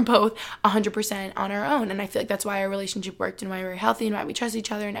really were both 100% on our own, and I feel like that's why our relationship worked and why we were healthy and why we trust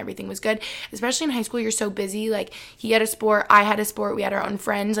each other and everything was good. Especially in high school, you're so busy. Like he had a sport, I had a sport, we had our own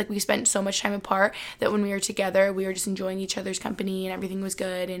friends. Like we spent so much time apart that when we were together, we were just enjoying each other's company and everything was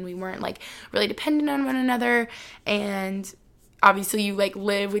good, and we weren't like really dependent on one another. And obviously you like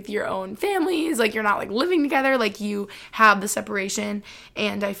live with your own families, like you're not like living together, like you have the separation,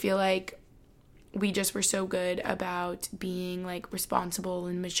 and I feel like we just were so good about being like responsible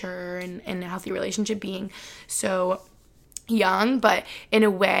and mature and in a healthy relationship, being so young, but in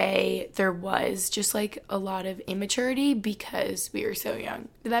a way there was just like a lot of immaturity because we were so young.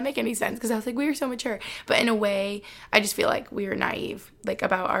 Did that make any sense? Because I was like, we were so mature, but in a way I just feel like we were naive like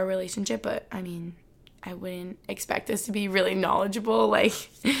about our relationship. But I mean, I wouldn't expect us to be really knowledgeable like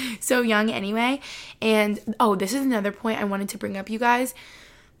so young anyway. And this is another point I wanted to bring up, you guys.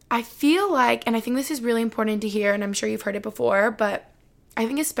 I feel like, and I think this is really important to hear, and I'm sure you've heard it before, but I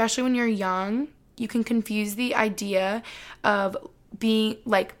think especially when you're young, you can confuse the idea of being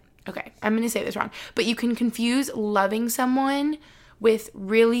like, okay, I'm going to say this wrong, but you can confuse loving someone with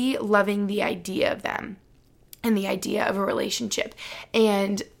really loving the idea of them and the idea of a relationship.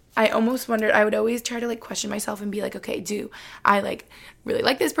 And I almost wondered, I would always try to like question myself and be like, okay, do I like really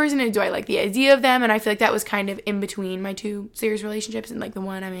like this person, and do I like the idea of them? And I feel like that was kind of in between my two serious relationships and like the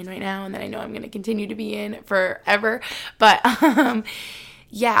one I'm in right now, and that I know I'm going to continue to be in forever. But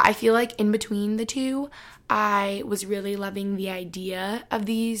yeah, I feel like in between the two, I was really loving the idea of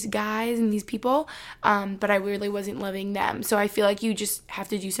these guys and these people, but I really wasn't loving them. So I feel like you just have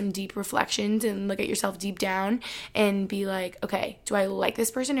to do some deep reflections and look at yourself deep down and be like, okay, do I like this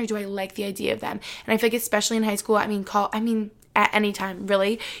person or do I like the idea of them? And I feel like especially in high school, at any time,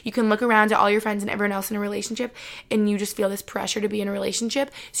 really, you can look around at all your friends and everyone else in a relationship and you just feel this pressure to be in a relationship.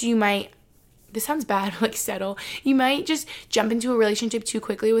 So you might, this sounds bad, like settle. You might just jump into a relationship too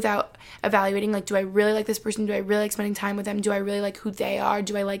quickly without evaluating, like, do I really like this person? Do I really like spending time with them? Do I really like who they are?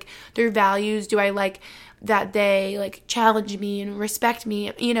 Do I like their values? Do I like that they, like, challenge me and respect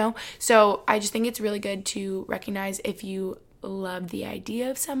me, you know? So I just think it's really good to recognize if you love the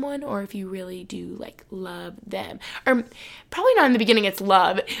idea of someone or if you really do like love them. Or probably not in the beginning it's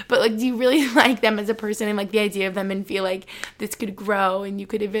love, but like do you really like them as a person and like the idea of them and feel like this could grow and you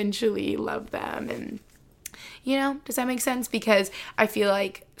could eventually love them? And you know, does that make sense? Because I feel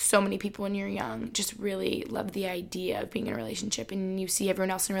like so many people when you're young just really love the idea of being in a relationship, and you see everyone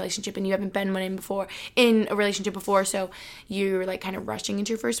else in a relationship and you haven't been in a relationship before, so you're like kind of rushing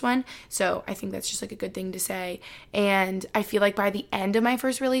into your first one. So I think that's just like a good thing to say. And I feel like by the end of my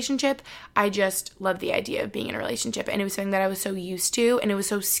first relationship, I just loved the idea of being in a relationship, and it was something that I was so used to, and it was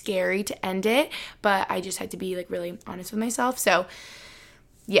so scary to end it, but I just had to be like really honest with myself. So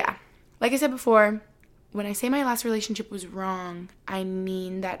yeah, like I said before, when I say my last relationship was wrong, I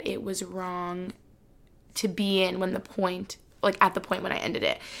mean that it was wrong to be in at the point when I ended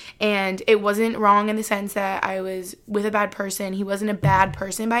it. And it wasn't wrong in the sense that I was with a bad person. He wasn't a bad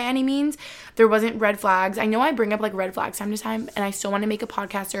person by any means. There wasn't red flags. I know I bring up like red flags time to time, and I still want to make a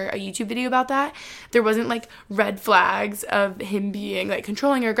podcast or a YouTube video about that. There wasn't like red flags of him being like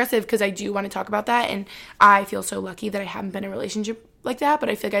controlling or aggressive, because I do want to talk about that. And I feel so lucky that I haven't been in a relationship like that, but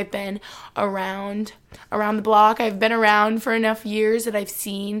I feel like I've been around the block. I've been around for enough years that I've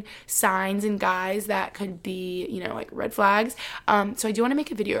seen signs in guys that could be, you know, like red flags. So I do want to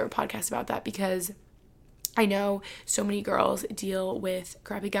make a video or a podcast about that, because I know so many girls deal with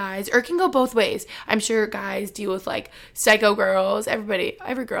crappy guys, or it can go both ways. I'm sure guys deal with like psycho girls. Every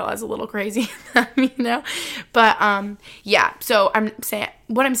girl has a little crazy, you know? But yeah, so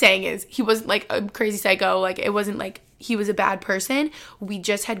what I'm saying is he wasn't like a crazy psycho. Like it wasn't like he was a bad person. We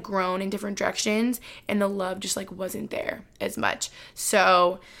just had grown in different directions and the love just like wasn't there as much.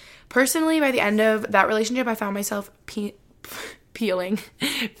 So personally, by the end of that relationship, I found myself feeling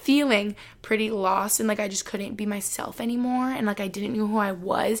pretty lost, and like I just couldn't be myself anymore, and like I didn't know who I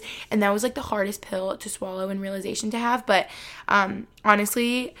was, and that was like the hardest pill to swallow and realization to have. But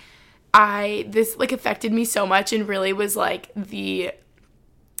honestly, this like affected me so much and really was like I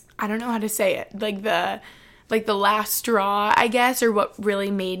don't know how to say it, like the last straw, I guess, or what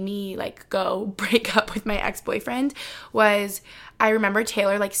really made me like go break up with my ex-boyfriend was I remember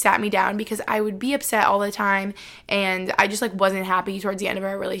Taylor like sat me down because I would be upset all the time and I just like wasn't happy towards the end of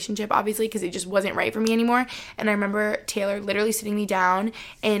our relationship, obviously, because it just wasn't right for me anymore. And I remember Taylor literally sitting me down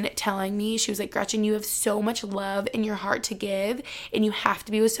and telling me, she was like, Gretchen, you have so much love in your heart to give and you have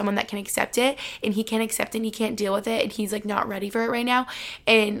to be with someone that can accept it, and he can't accept it and he can't deal with it and he's like not ready for it right now,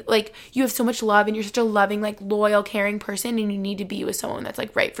 and like you have so much love and you're such a loving, like loyal, caring person, and you need to be with someone that's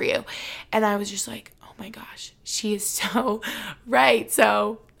like right for you. And I was just like, oh my gosh, she is so right.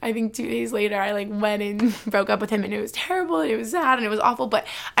 So I think 2 days later, I like went and broke up with him, and it was terrible and it was sad and it was awful, but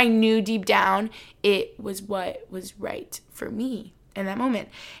I knew deep down it was what was right for me in that moment.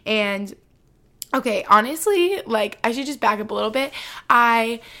 And okay, honestly, like I should just back up a little bit.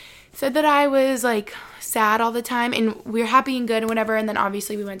 I said that I was like sad all the time and we were happy and good and whatever, and then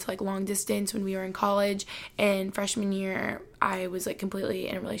obviously we went to like long distance when we were in college, and freshman year I was like completely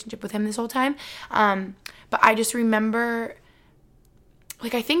in a relationship with him this whole time. But I just remember,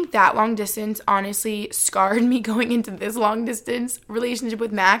 like, I think that long distance honestly scarred me going into this long distance relationship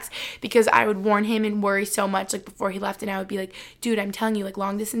with Max, because I would warn him and worry so much like before he left, and I would be like, dude, I'm telling you, like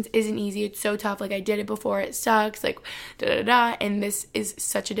long distance isn't easy. It's so tough. Like I did it before. It sucks. Like and this is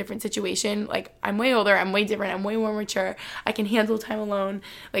such a different situation. Like I'm way older. I'm way different. I'm way more mature. I can handle time alone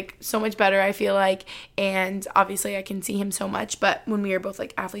like so much better, I feel like. And obviously I can see him so much. But when we were both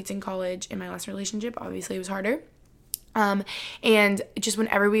like athletes in college in my last relationship, obviously it was harder. And just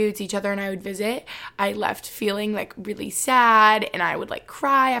whenever we would see each other and I would visit, I left feeling like really sad, and I would like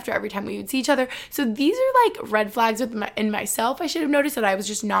cry after every time we would see each other. So these are like red flags in myself. I should have noticed that I was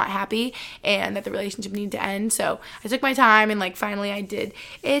just not happy and that the relationship needed to end. So I took my time and like finally I did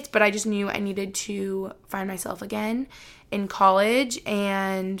it, but I just knew I needed to find myself again in college,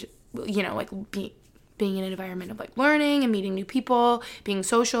 and you know, like being in an environment of like learning and meeting new people, being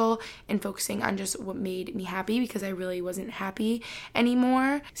social, and focusing on just what made me happy, because I really wasn't happy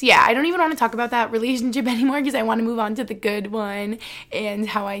anymore. So yeah, I don't even want to talk about that relationship anymore, because I want to move on to the good one and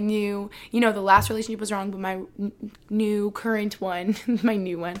how I knew, you know, the last relationship was wrong, but my current one, my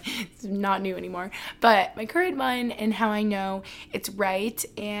new one, it's not new anymore, but my current one, and how I know it's right.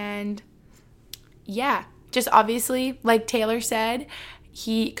 And yeah, just obviously, like Taylor said,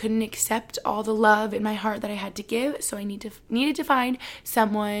 he couldn't accept all the love in my heart that I had to give, so I needed to find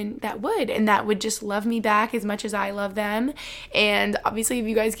someone that would, and that would just love me back as much as I love them. And obviously, if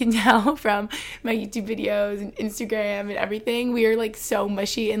you guys can tell from my YouTube videos and Instagram and everything, we are like so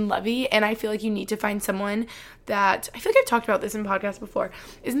mushy and lovey, and I feel like you need to find someone that, I feel like I've talked about this in podcasts before.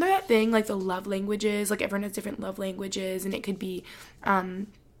 Isn't there that thing, like the love languages? Like everyone has different love languages, and it could be,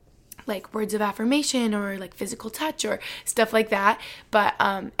 like words of affirmation or like physical touch or stuff like that. But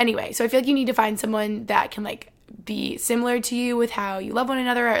anyway, so I feel like you need to find someone that can like be similar to you with how you love one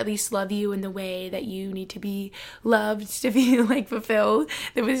another, or at least love you in the way that you need to be loved to be like fulfilled.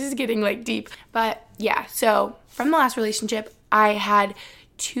 That was just getting like deep. But yeah, so from the last relationship, I had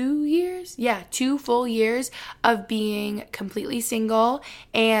 2 full years of being completely single,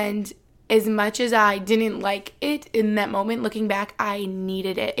 and as much as I didn't like it in that moment, looking back, I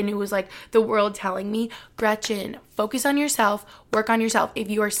needed it. And it was like the world telling me, Gretchen, focus on yourself, work on yourself. If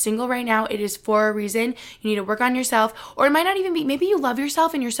you are single right now, it is for a reason. You need to work on yourself. Or it might not even be, maybe you love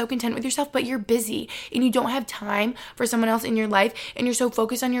yourself and you're so content with yourself, but you're busy and you don't have time for someone else in your life, and you're so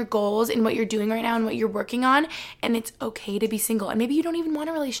focused on your goals and what you're doing right now and what you're working on, and it's okay to be single. And maybe you don't even want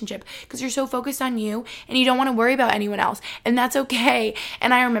a relationship because you're so focused on you and you don't want to worry about anyone else, and that's okay.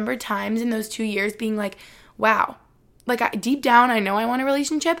 And I remember times in those 2 years being like, wow, like deep down, I know I want a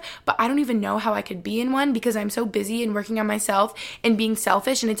relationship, but I don't even know how I could be in one because I'm so busy and working on myself and being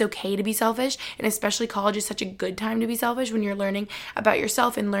selfish, and it's okay to be selfish. And especially college is such a good time to be selfish when you're learning about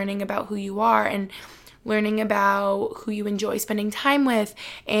yourself and learning about who you are and learning about who you enjoy spending time with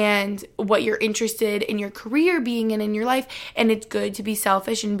and what you're interested in your career being in your life. And it's good to be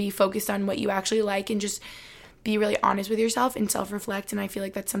selfish and be focused on what you actually like and just be really honest with yourself and self-reflect. And I feel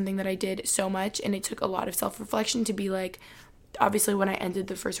like that's something that I did so much, and it took a lot of self-reflection to be like, obviously when I ended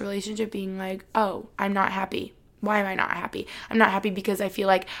the first relationship, being like, oh, I'm not happy. Why am I not happy? I'm not happy because I feel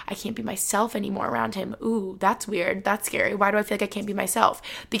like I can't be myself anymore around him. Ooh, that's weird. That's scary. Why do I feel like I can't be myself?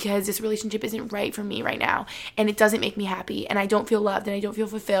 Because this relationship isn't right for me right now, and it doesn't make me happy, and I don't feel loved, and I don't feel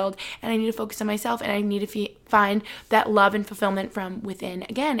fulfilled, and I need to focus on myself, and I need to find that love and fulfillment from within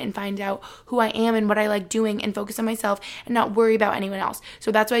again, and find out who I am and what I like doing, and focus on myself and not worry about anyone else.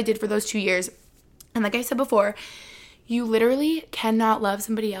 So that's what I did for those 2 years. And like I said before, you literally cannot love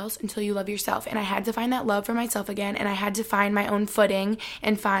somebody else until you love yourself. And I had to find that love for myself again. And I had to find my own footing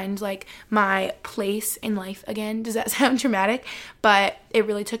and find like my place in life again. Does that sound dramatic? But it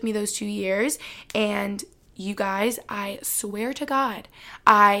really took me those 2 years. And you guys, I swear to God,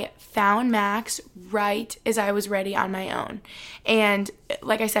 I found Max right as I was ready on my own. And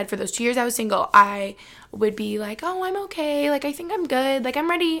like I said, for those 2 years I was single, I would be like, oh, I'm okay. Like, I think I'm good. Like, I'm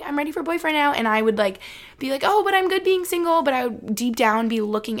ready for a boyfriend now. And I would like be like, oh, but I'm good being single. But I would deep down be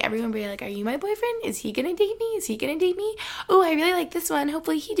looking everyone, be like, are you my boyfriend? Is he gonna date me? Is he gonna date me? Oh, I really like this one.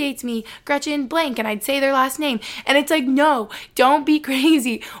 Hopefully he dates me. Gretchen blank. And I'd say their last name. And it's like, no, don't be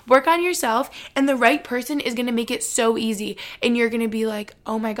crazy. Work on yourself. And the right person is gonna make it so easy. And you're gonna be like,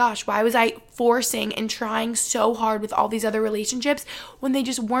 oh my gosh, why was I forcing and trying so hard with all these other relationships when they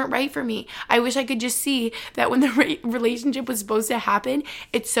just weren't right for me? I wish I could just see that when the relationship was supposed to happen,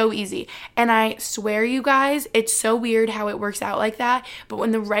 it's so easy. And I swear, you guys, it's so weird how it works out like that. But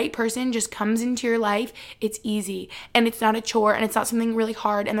when the right person just comes into your life, it's easy. And it's not a chore, and it's not something really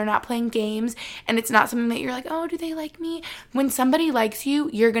hard, and they're not playing games, and it's not something that you're like, oh, do they like me? When somebody likes you,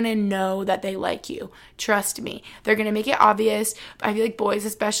 you're gonna know that they like you. Trust me. They're gonna make it obvious. I feel like boys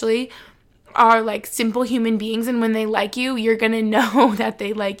especially are like simple human beings, and when they like you, you're gonna know that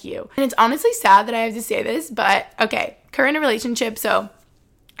they like you. And it's honestly sad that I have to say this, but okay, current relationship. So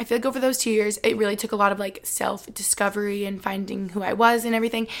I feel like over those 2 years, it really took a lot of like self-discovery and finding who I was and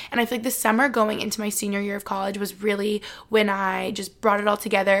everything. And I feel like the summer going into my senior year of college was really when I just brought it all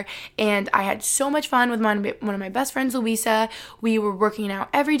together. And I had so much fun with one of my best friends, Louisa. We were working out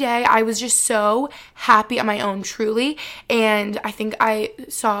every day. I was just so happy on my own, truly. And I think I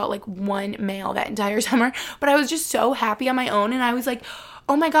saw like one male that entire summer, but I was just so happy on my own. And I was like,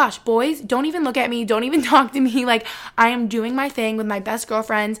 oh my gosh, boys, don't even look at me. Don't even talk to me. Like, I am doing my thing with my best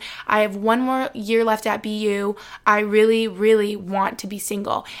girlfriends. I have one more year left at BU. I really, really want to be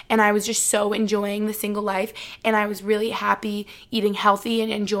single. And I was just so enjoying the single life. And I was really happy eating healthy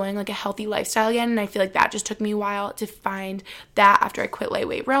and enjoying like a healthy lifestyle again. And I feel like that just took me a while to find that after I quit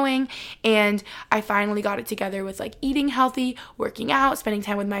lightweight rowing. And I finally got it together with like eating healthy, working out, spending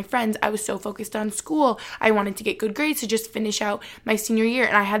time with my friends. I was so focused on school. I wanted to get good grades to just finish out my senior year.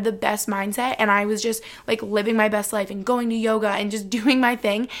 And I had the best mindset, and I was just like living my best life and going to yoga and just doing my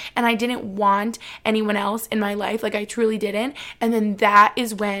thing, and I didn't want anyone else in my life. Like, I truly didn't. And then that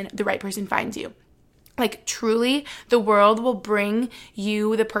is when the right person finds you. Like, truly, the world will bring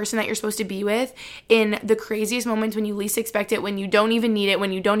you the person that you're supposed to be with in the craziest moments, when you least expect it, when you don't even need it,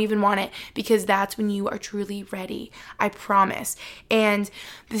 when you don't even want it, because that's when you are truly ready. I promise. And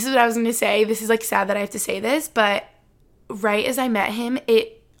this is what I was going to say. This is like sad that I have to say this, but right as I met him,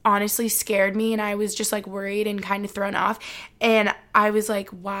 it honestly scared me, and I was just like worried and kind of thrown off. And I was like,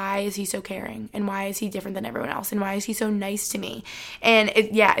 why is he so caring? And why is he different than everyone else? And why is he so nice to me? And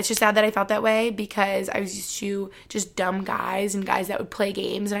it's just sad that I felt that way, because I was used to just dumb guys and guys that would play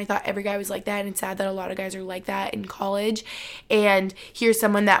games. And I thought every guy was like that. And it's sad that a lot of guys are like that in college. And here's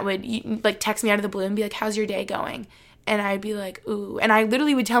someone that would like text me out of the blue and be like, how's your day going? And I'd be like, ooh. And I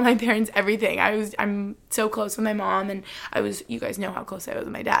literally would tell my parents everything. I'm so close with my mom, and you guys know how close I was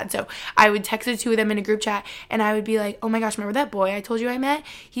with my dad. So I would text the two of them in a group chat, and I would be like, oh my gosh, remember that boy I told you I met?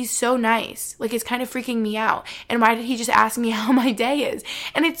 He's so nice. Like, it's kind of freaking me out. And why did he just ask me how my day is?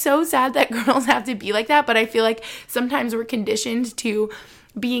 And it's so sad that girls have to be like that, but I feel like sometimes we're conditioned to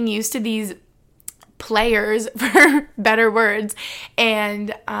being used to these players, for better words,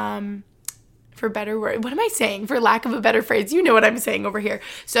 and for better word, what am I saying? For lack of a better phrase, you know what I'm saying over here.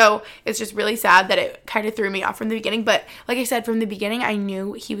 So it's just really sad that it kind of threw me off from the beginning. But like I said, from the beginning, I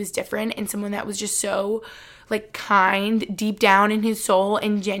knew he was different, and someone that was just so like kind deep down in his soul,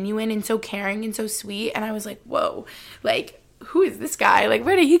 and genuine, and so caring and so sweet. And I was like, whoa, like, who is this guy? Like,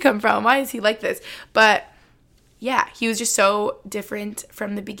 where did he come from? Why is he like this? But yeah, he was just so different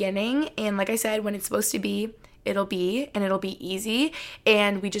from the beginning. And like I said, when it's supposed to be, it'll be, and it'll be easy.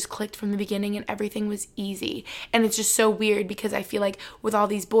 And we just clicked from the beginning, and everything was easy. And it's just so weird, because I feel like with all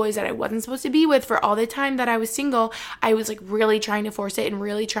these boys that I wasn't supposed to be with for all the time that I was single, I was like really trying to force it, and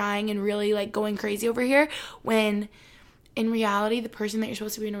really trying, and really like going crazy over here, when in reality, the person that you're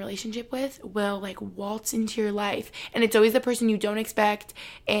supposed to be in a relationship with will like waltz into your life. And it's always the person you don't expect,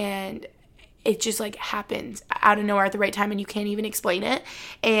 and it just like happens out of nowhere at the right time and you can't even explain it.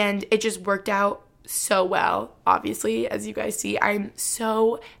 And it just worked out so well. Obviously, as you guys see, I'm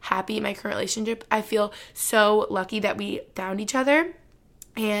so happy in my current relationship. I feel so lucky that we found each other.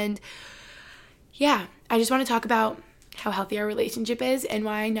 And yeah, I just want to talk about how healthy our relationship is and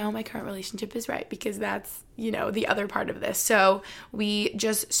why I know my current relationship is right, because that's, the other part of this. So we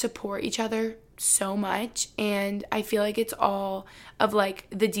just support each other so much, and I feel like it's all of like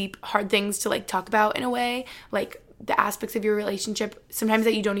the deep, hard things to like talk about in a way, like the aspects of your relationship sometimes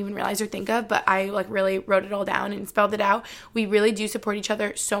that you don't even realize or think of, but I like really wrote it all down and spelled it out. We really do support each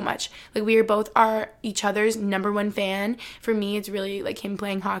other so much. Like we are both each other's number one fan. For me, it's really like him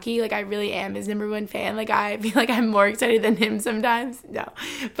playing hockey. Like I really am his number one fan. Like I feel like I'm more excited than him sometimes. No,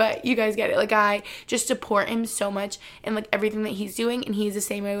 but you guys get it. Like I just support him so much and like everything that he's doing, and he's the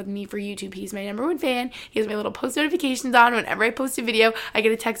same way with me for YouTube. He's my number one fan. He has my little post notifications on. Whenever I post a video, I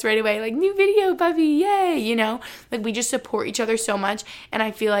get a text right away like, new video, puppy, yay, Like we just support each other so much, and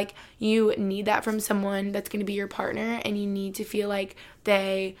I feel like you need that from someone that's going to be your partner, and you need to feel like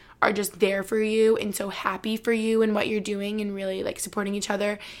they are just there for you and so happy for you and what you're doing and really like supporting each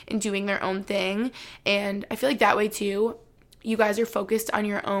other and doing their own thing. And I feel like that way too, you guys are focused on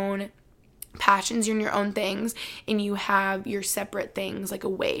your own passions and your own things, and you have your separate things like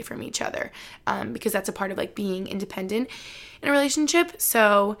away from each other, because that's a part of like being independent in a relationship.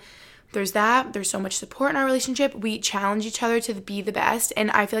 So there's that. There's so much support in our relationship. We challenge each other to be the best, and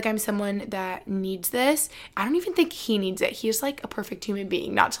I feel like I'm someone that needs this. I don't even think he needs it. He's like a perfect human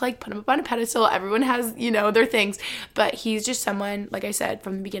being. Not to like put him up on a pedestal. Everyone has, their things, but he's just someone, like I said,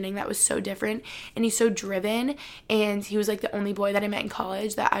 from the beginning that was so different, and he's so driven, and he was like the only boy that I met in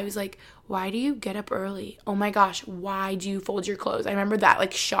college that I was like, why do you get up early? Oh my gosh, why do you fold your clothes? I remember that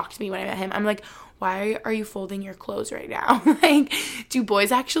like shocked me when I met him. I'm like, why are you folding your clothes right now? Like, do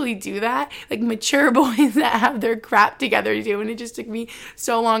boys actually do that? Like mature boys that have their crap together do. And it just took me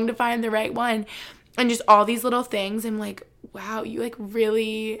so long to find the right one. And just all these little things. I'm like, wow, you like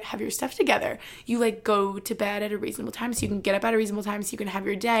really have your stuff together. You like go to bed at a reasonable time so you can get up at a reasonable time so you can have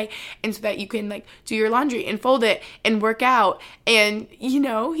your day, and so that you can like do your laundry and fold it and work out. And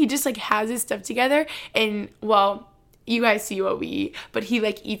he just like has his stuff together. And well, you guys see what we eat, but he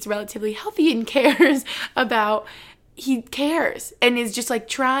like eats relatively healthy and cares and is just like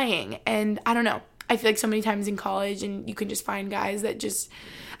trying. And I don't know, I feel like so many times in college, and you can just find guys that just,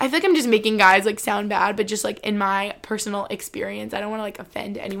 I feel like I'm just making guys like sound bad, but just like in my personal experience, I don't want to like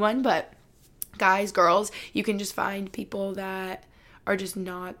offend anyone, but guys, girls, you can just find people that are just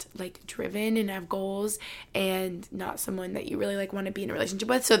not like driven and have goals, and not someone that you really like want to be in a relationship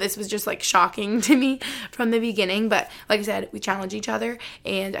with. So this was just like shocking to me from the beginning. But like I said, we challenge each other,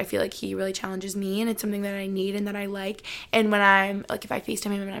 and I feel like he really challenges me, and it's something that I need and that I like. And when I'm like, if I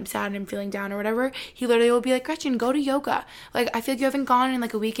FaceTime him and I'm sad and I'm feeling down or whatever, he literally will be like, Gretchen, go to yoga. Like I feel like you haven't gone in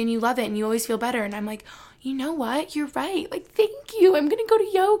like a week and you love it and you always feel better. And I'm like, you know what? You're right. Like, thank you. I'm going to go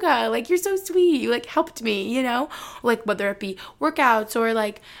to yoga. Like, you're so sweet. You like helped me, like whether it be workouts or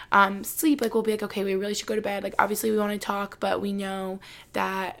like sleep, like we'll be like, okay, we really should go to bed. Like, obviously we want to talk, but we know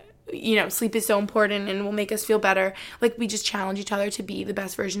that, sleep is so important and will make us feel better. Like we just challenge each other to be the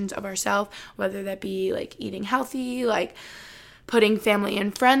best versions of ourselves, whether that be like eating healthy, like putting family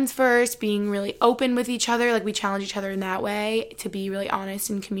and friends first, being really open with each other. Like we challenge each other in that way to be really honest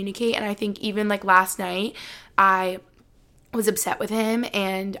and communicate. And I think even like last night, I was upset with him,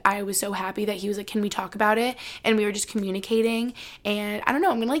 and I was so happy that he was like, can we talk about it? And we were just communicating. And I don't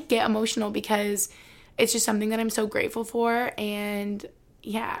know, I'm gonna like get emotional because it's just something that I'm so grateful for. And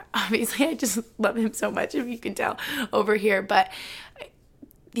yeah, obviously I just love him so much, if you can tell over here. But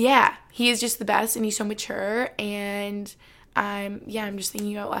yeah, he is just the best, and he's so mature. And I'm just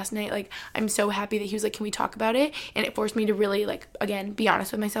thinking about last night, like I'm so happy that he was like, can we talk about it? And it forced me to really like, again, be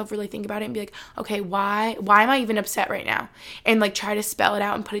honest with myself, really think about it and be like, okay, why am I even upset right now? And like try to spell it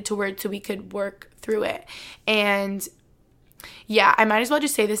out and put it to words so we could work through it. And yeah, I might as well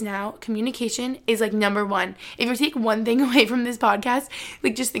just say this now. Communication is like number one. If you take one thing away from this podcast,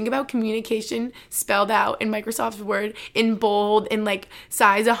 like just think about communication spelled out in Microsoft Word in bold, in like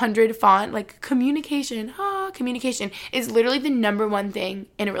size 100 font. Like communication is literally the number one thing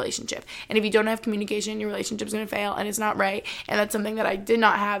in a relationship. And if you don't have communication, your relationship's going to fail, and it's not right. And that's something that I did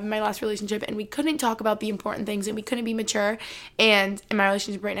not have in my last relationship, and we couldn't talk about the important things, and we couldn't be mature. And in my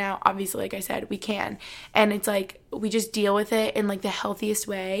relationship right now, obviously, like I said, we can. And it's like, we just deal with it in like the healthiest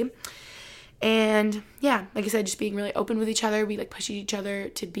way. And yeah, like I said, just being really open with each other. We like push each other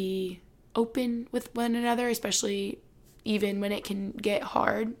to be open with one another, especially even when it can get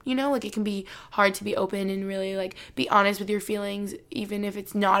hard, you know, like it can be hard to be open and really like be honest with your feelings, even if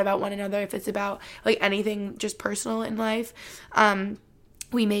it's not about one another, if it's about like anything just personal in life.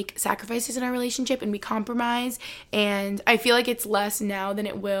 We make sacrifices in our relationship and we compromise, and I feel like it's less now than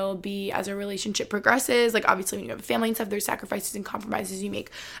it will be as our relationship progresses. Like obviously when you have a family and stuff, there's sacrifices and compromises you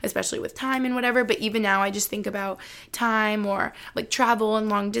make, especially with time and whatever, but even now I just think about time or like travel and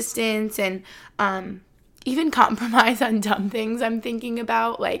long distance and even compromise on dumb things I'm thinking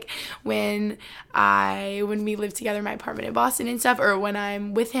about, like when we live together in my apartment in Boston and stuff, or when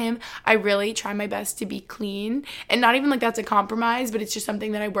I'm with him, I really try my best to be clean. And not even like that's a compromise, but it's just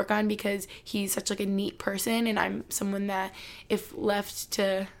something that I work on because he's such like a neat person, and I'm someone that if left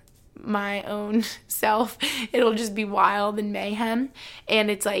to my own self, it'll just be wild and mayhem.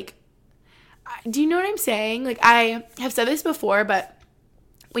 And it's like, do you know what I'm saying? Like I have said this before, but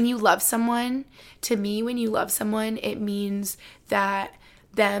when you love someone, to me, when you love someone, it means that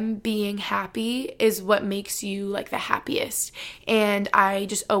them being happy is what makes you like the happiest. And I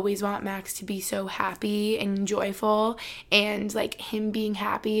just always want Max to be so happy and joyful, and like him being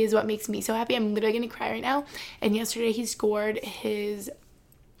happy is what makes me so happy. I'm literally gonna cry right now. And yesterday he scored his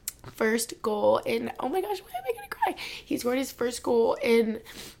first goal in, oh my gosh, why am I gonna cry? He scored his first goal in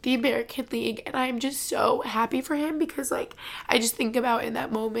the American League, and I'm just so happy for him because like I just think about in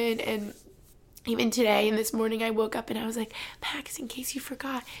that moment. And even today and this morning I woke up and I was like, Max, in case you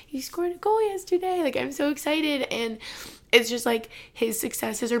forgot, you scored a goal yesterday. Like I'm so excited, and it's just like his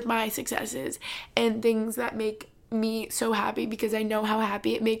successes are my successes and things that make me so happy because I know how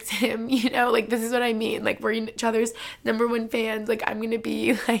happy it makes him, you know, like this is what I mean, like we're each other's number one fans. Like I'm gonna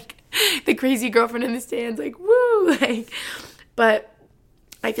be like the crazy girlfriend in the stands, like woo, like, but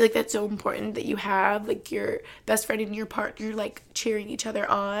I feel like that's so important that you have like your best friend and your partner like cheering each other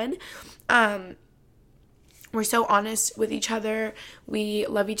on. We're so honest with each other. We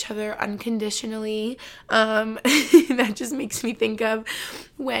love each other unconditionally. That just makes me think of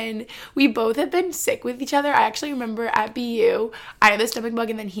when we both have been sick with each other. I actually remember at BU, I had the stomach bug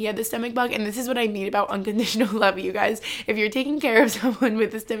and then he had the stomach bug. And this is what I mean about unconditional love, you guys. If you're taking care of someone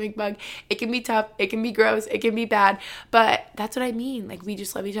with a stomach bug, it can be tough, it can be gross, it can be bad. But that's what I mean. Like we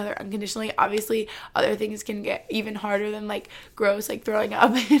just love each other unconditionally. Obviously, other things can get even harder than like gross, like throwing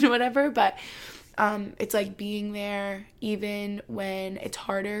up and whatever. But it's like being there even when it's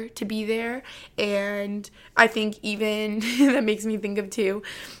harder to be there. And I think even that makes me think of too,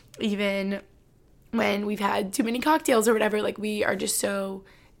 even when we've had too many cocktails or whatever, like we are just so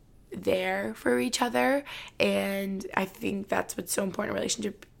there for each other. And I think that's what's so important in a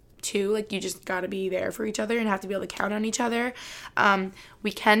relationship too. Like you just gotta be there for each other and have to be able to count on each other.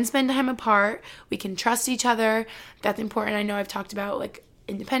 We can spend time apart, we can trust each other. That's important. I know I've talked about like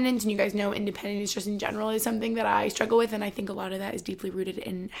independence, and you guys know independence just in general is something that I struggle with, and I think a lot of that is deeply rooted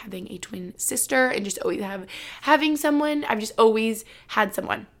in having a twin sister and just always having someone. I've just always had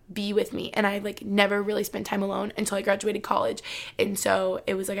someone be with me, and I like never really spent time alone until I graduated college. And so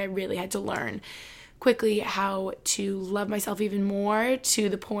it was like I really had to learn quickly how to love myself even more, to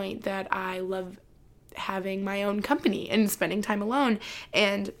the point that I love having my own company and spending time alone.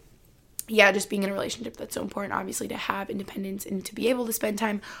 And yeah, just being in a relationship, that's so important, obviously, to have independence and to be able to spend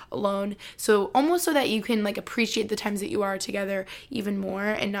time alone. So almost so that you can like appreciate the times that you are together even more,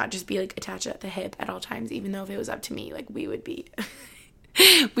 and not just be like attached at the hip at all times, even though if it was up to me, like we would be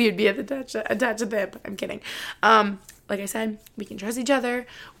attached at the hip. I'm kidding. Like I said, we can trust each other.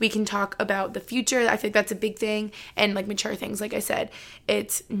 We can talk about the future. I think that's a big thing. And like mature things, like I said,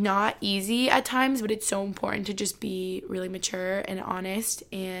 it's not easy at times, but it's so important to just be really mature and honest.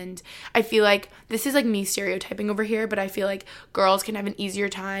 And I feel like this is like me stereotyping over here, but I feel like girls can have an easier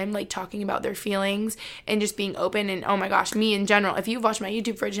time like talking about their feelings and just being open. And oh my gosh, me in general, if you've watched my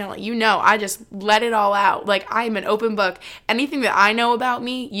YouTube for a channel, you know I just let it all out. Like I'm an open book. Anything that I know about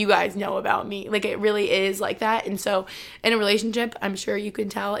me, you guys know about me. Like it really is like that. And so in a relationship, I'm sure you can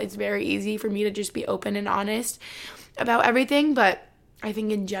tell it's very easy for me to just be open and honest about everything, but I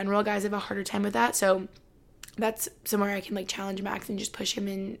think in general guys have a harder time with that. So that's somewhere I can like challenge Max and just push him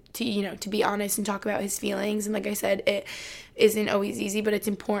in to, you know, to be honest and talk about his feelings. And like I said, it isn't always easy, but it's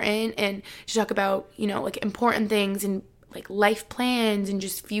important. And to talk about, you know, like important things and like life plans and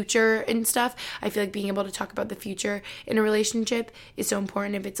just future and stuff. I feel like being able to talk about the future in a relationship is so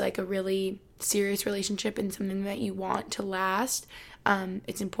important if it's like a really serious relationship and something that you want to last.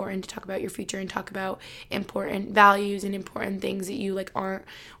 It's important to talk about your future and talk about important values and important things that you like aren't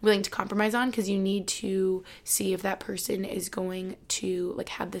willing to compromise on, because you need to see if that person is going to like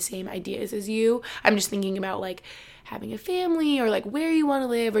have the same ideas as you. I'm just thinking about like having a family or like where you want to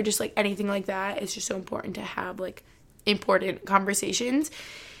live or just like anything like that. It's just so important to have like important conversations.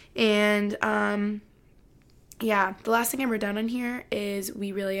 And yeah, the last thing I wrote down on here is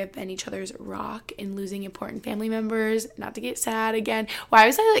we really have been each other's rock in losing important family members. Not to get sad again. Why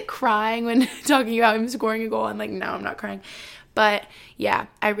was I like crying when talking about him scoring a goal? I'm like, no, I'm not crying. But yeah,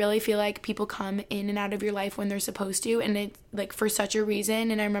 I really feel like people come in and out of your life when they're supposed to, and it's like for such a reason.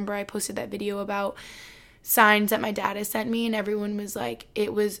 And I remember I posted that video about signs that my dad has sent me, and everyone was like,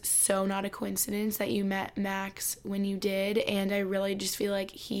 it was so not a coincidence that you met Max when you did. And I really just feel like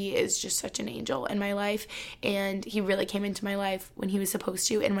he is just such an angel in my life, and he really came into my life when he was supposed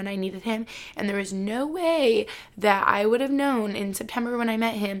to and when I needed him. And there was no way that I would have known in September when I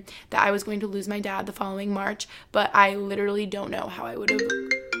met him that I was going to lose my dad the following March, but I literally don't know how I would have.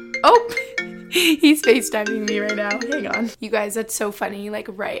 Oh, he's FaceTiming me right now. Hang on. You guys, that's so funny. Like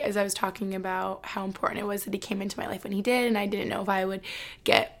right as I was talking about how important it was that he came into my life when he did, and I didn't know if I would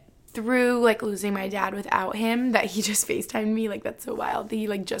get through like losing my dad without him, that he just FaceTimed me. Like that's so wild. He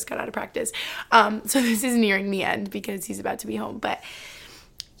like just got out of practice. So this is nearing the end because he's about to be home. But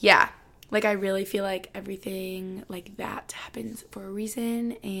yeah, like I really feel like everything like that happens for a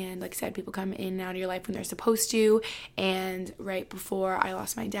reason. And like I said, people come in and out of your life when they're supposed to. And right before I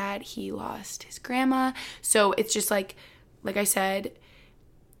lost my dad, he lost his grandma. So it's just like I said,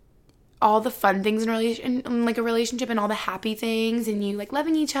 all the fun things in a relationship and all the happy things and you like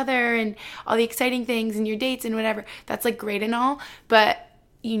loving each other and all the exciting things and your dates and whatever, that's like great and all, but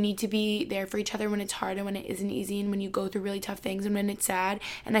you need to be there for each other when it's hard and when it isn't easy and when you go through really tough things and when it's sad.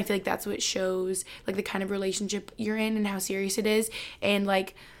 And I feel like that's what shows like the kind of relationship you're in and how serious it is. And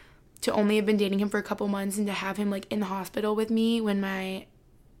like to only have been dating him for a couple months and to have him like in the hospital with me when my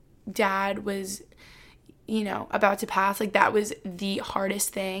dad was, you know, about to pass, like that was the hardest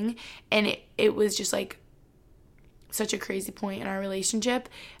thing. And it was just like such a crazy point in our relationship,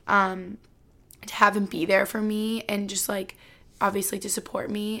 to have him be there for me and just like obviously to support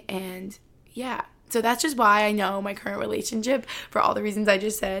me. And yeah, so that's just why I know my current relationship, for all the reasons I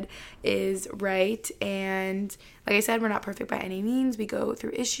just said, is right. And like I said, we're not perfect by any means. We go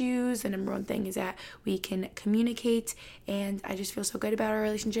through issues. The number one thing is that we can communicate, and I just feel so good about our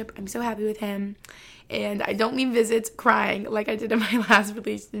relationship. I'm so happy with him, and I don't leave visits crying like I did in my last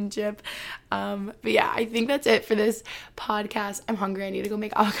relationship. But yeah, I think that's it for this podcast. I'm hungry. I need to go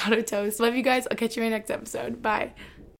make avocado toast. Love you guys. I'll catch you in my next episode. Bye.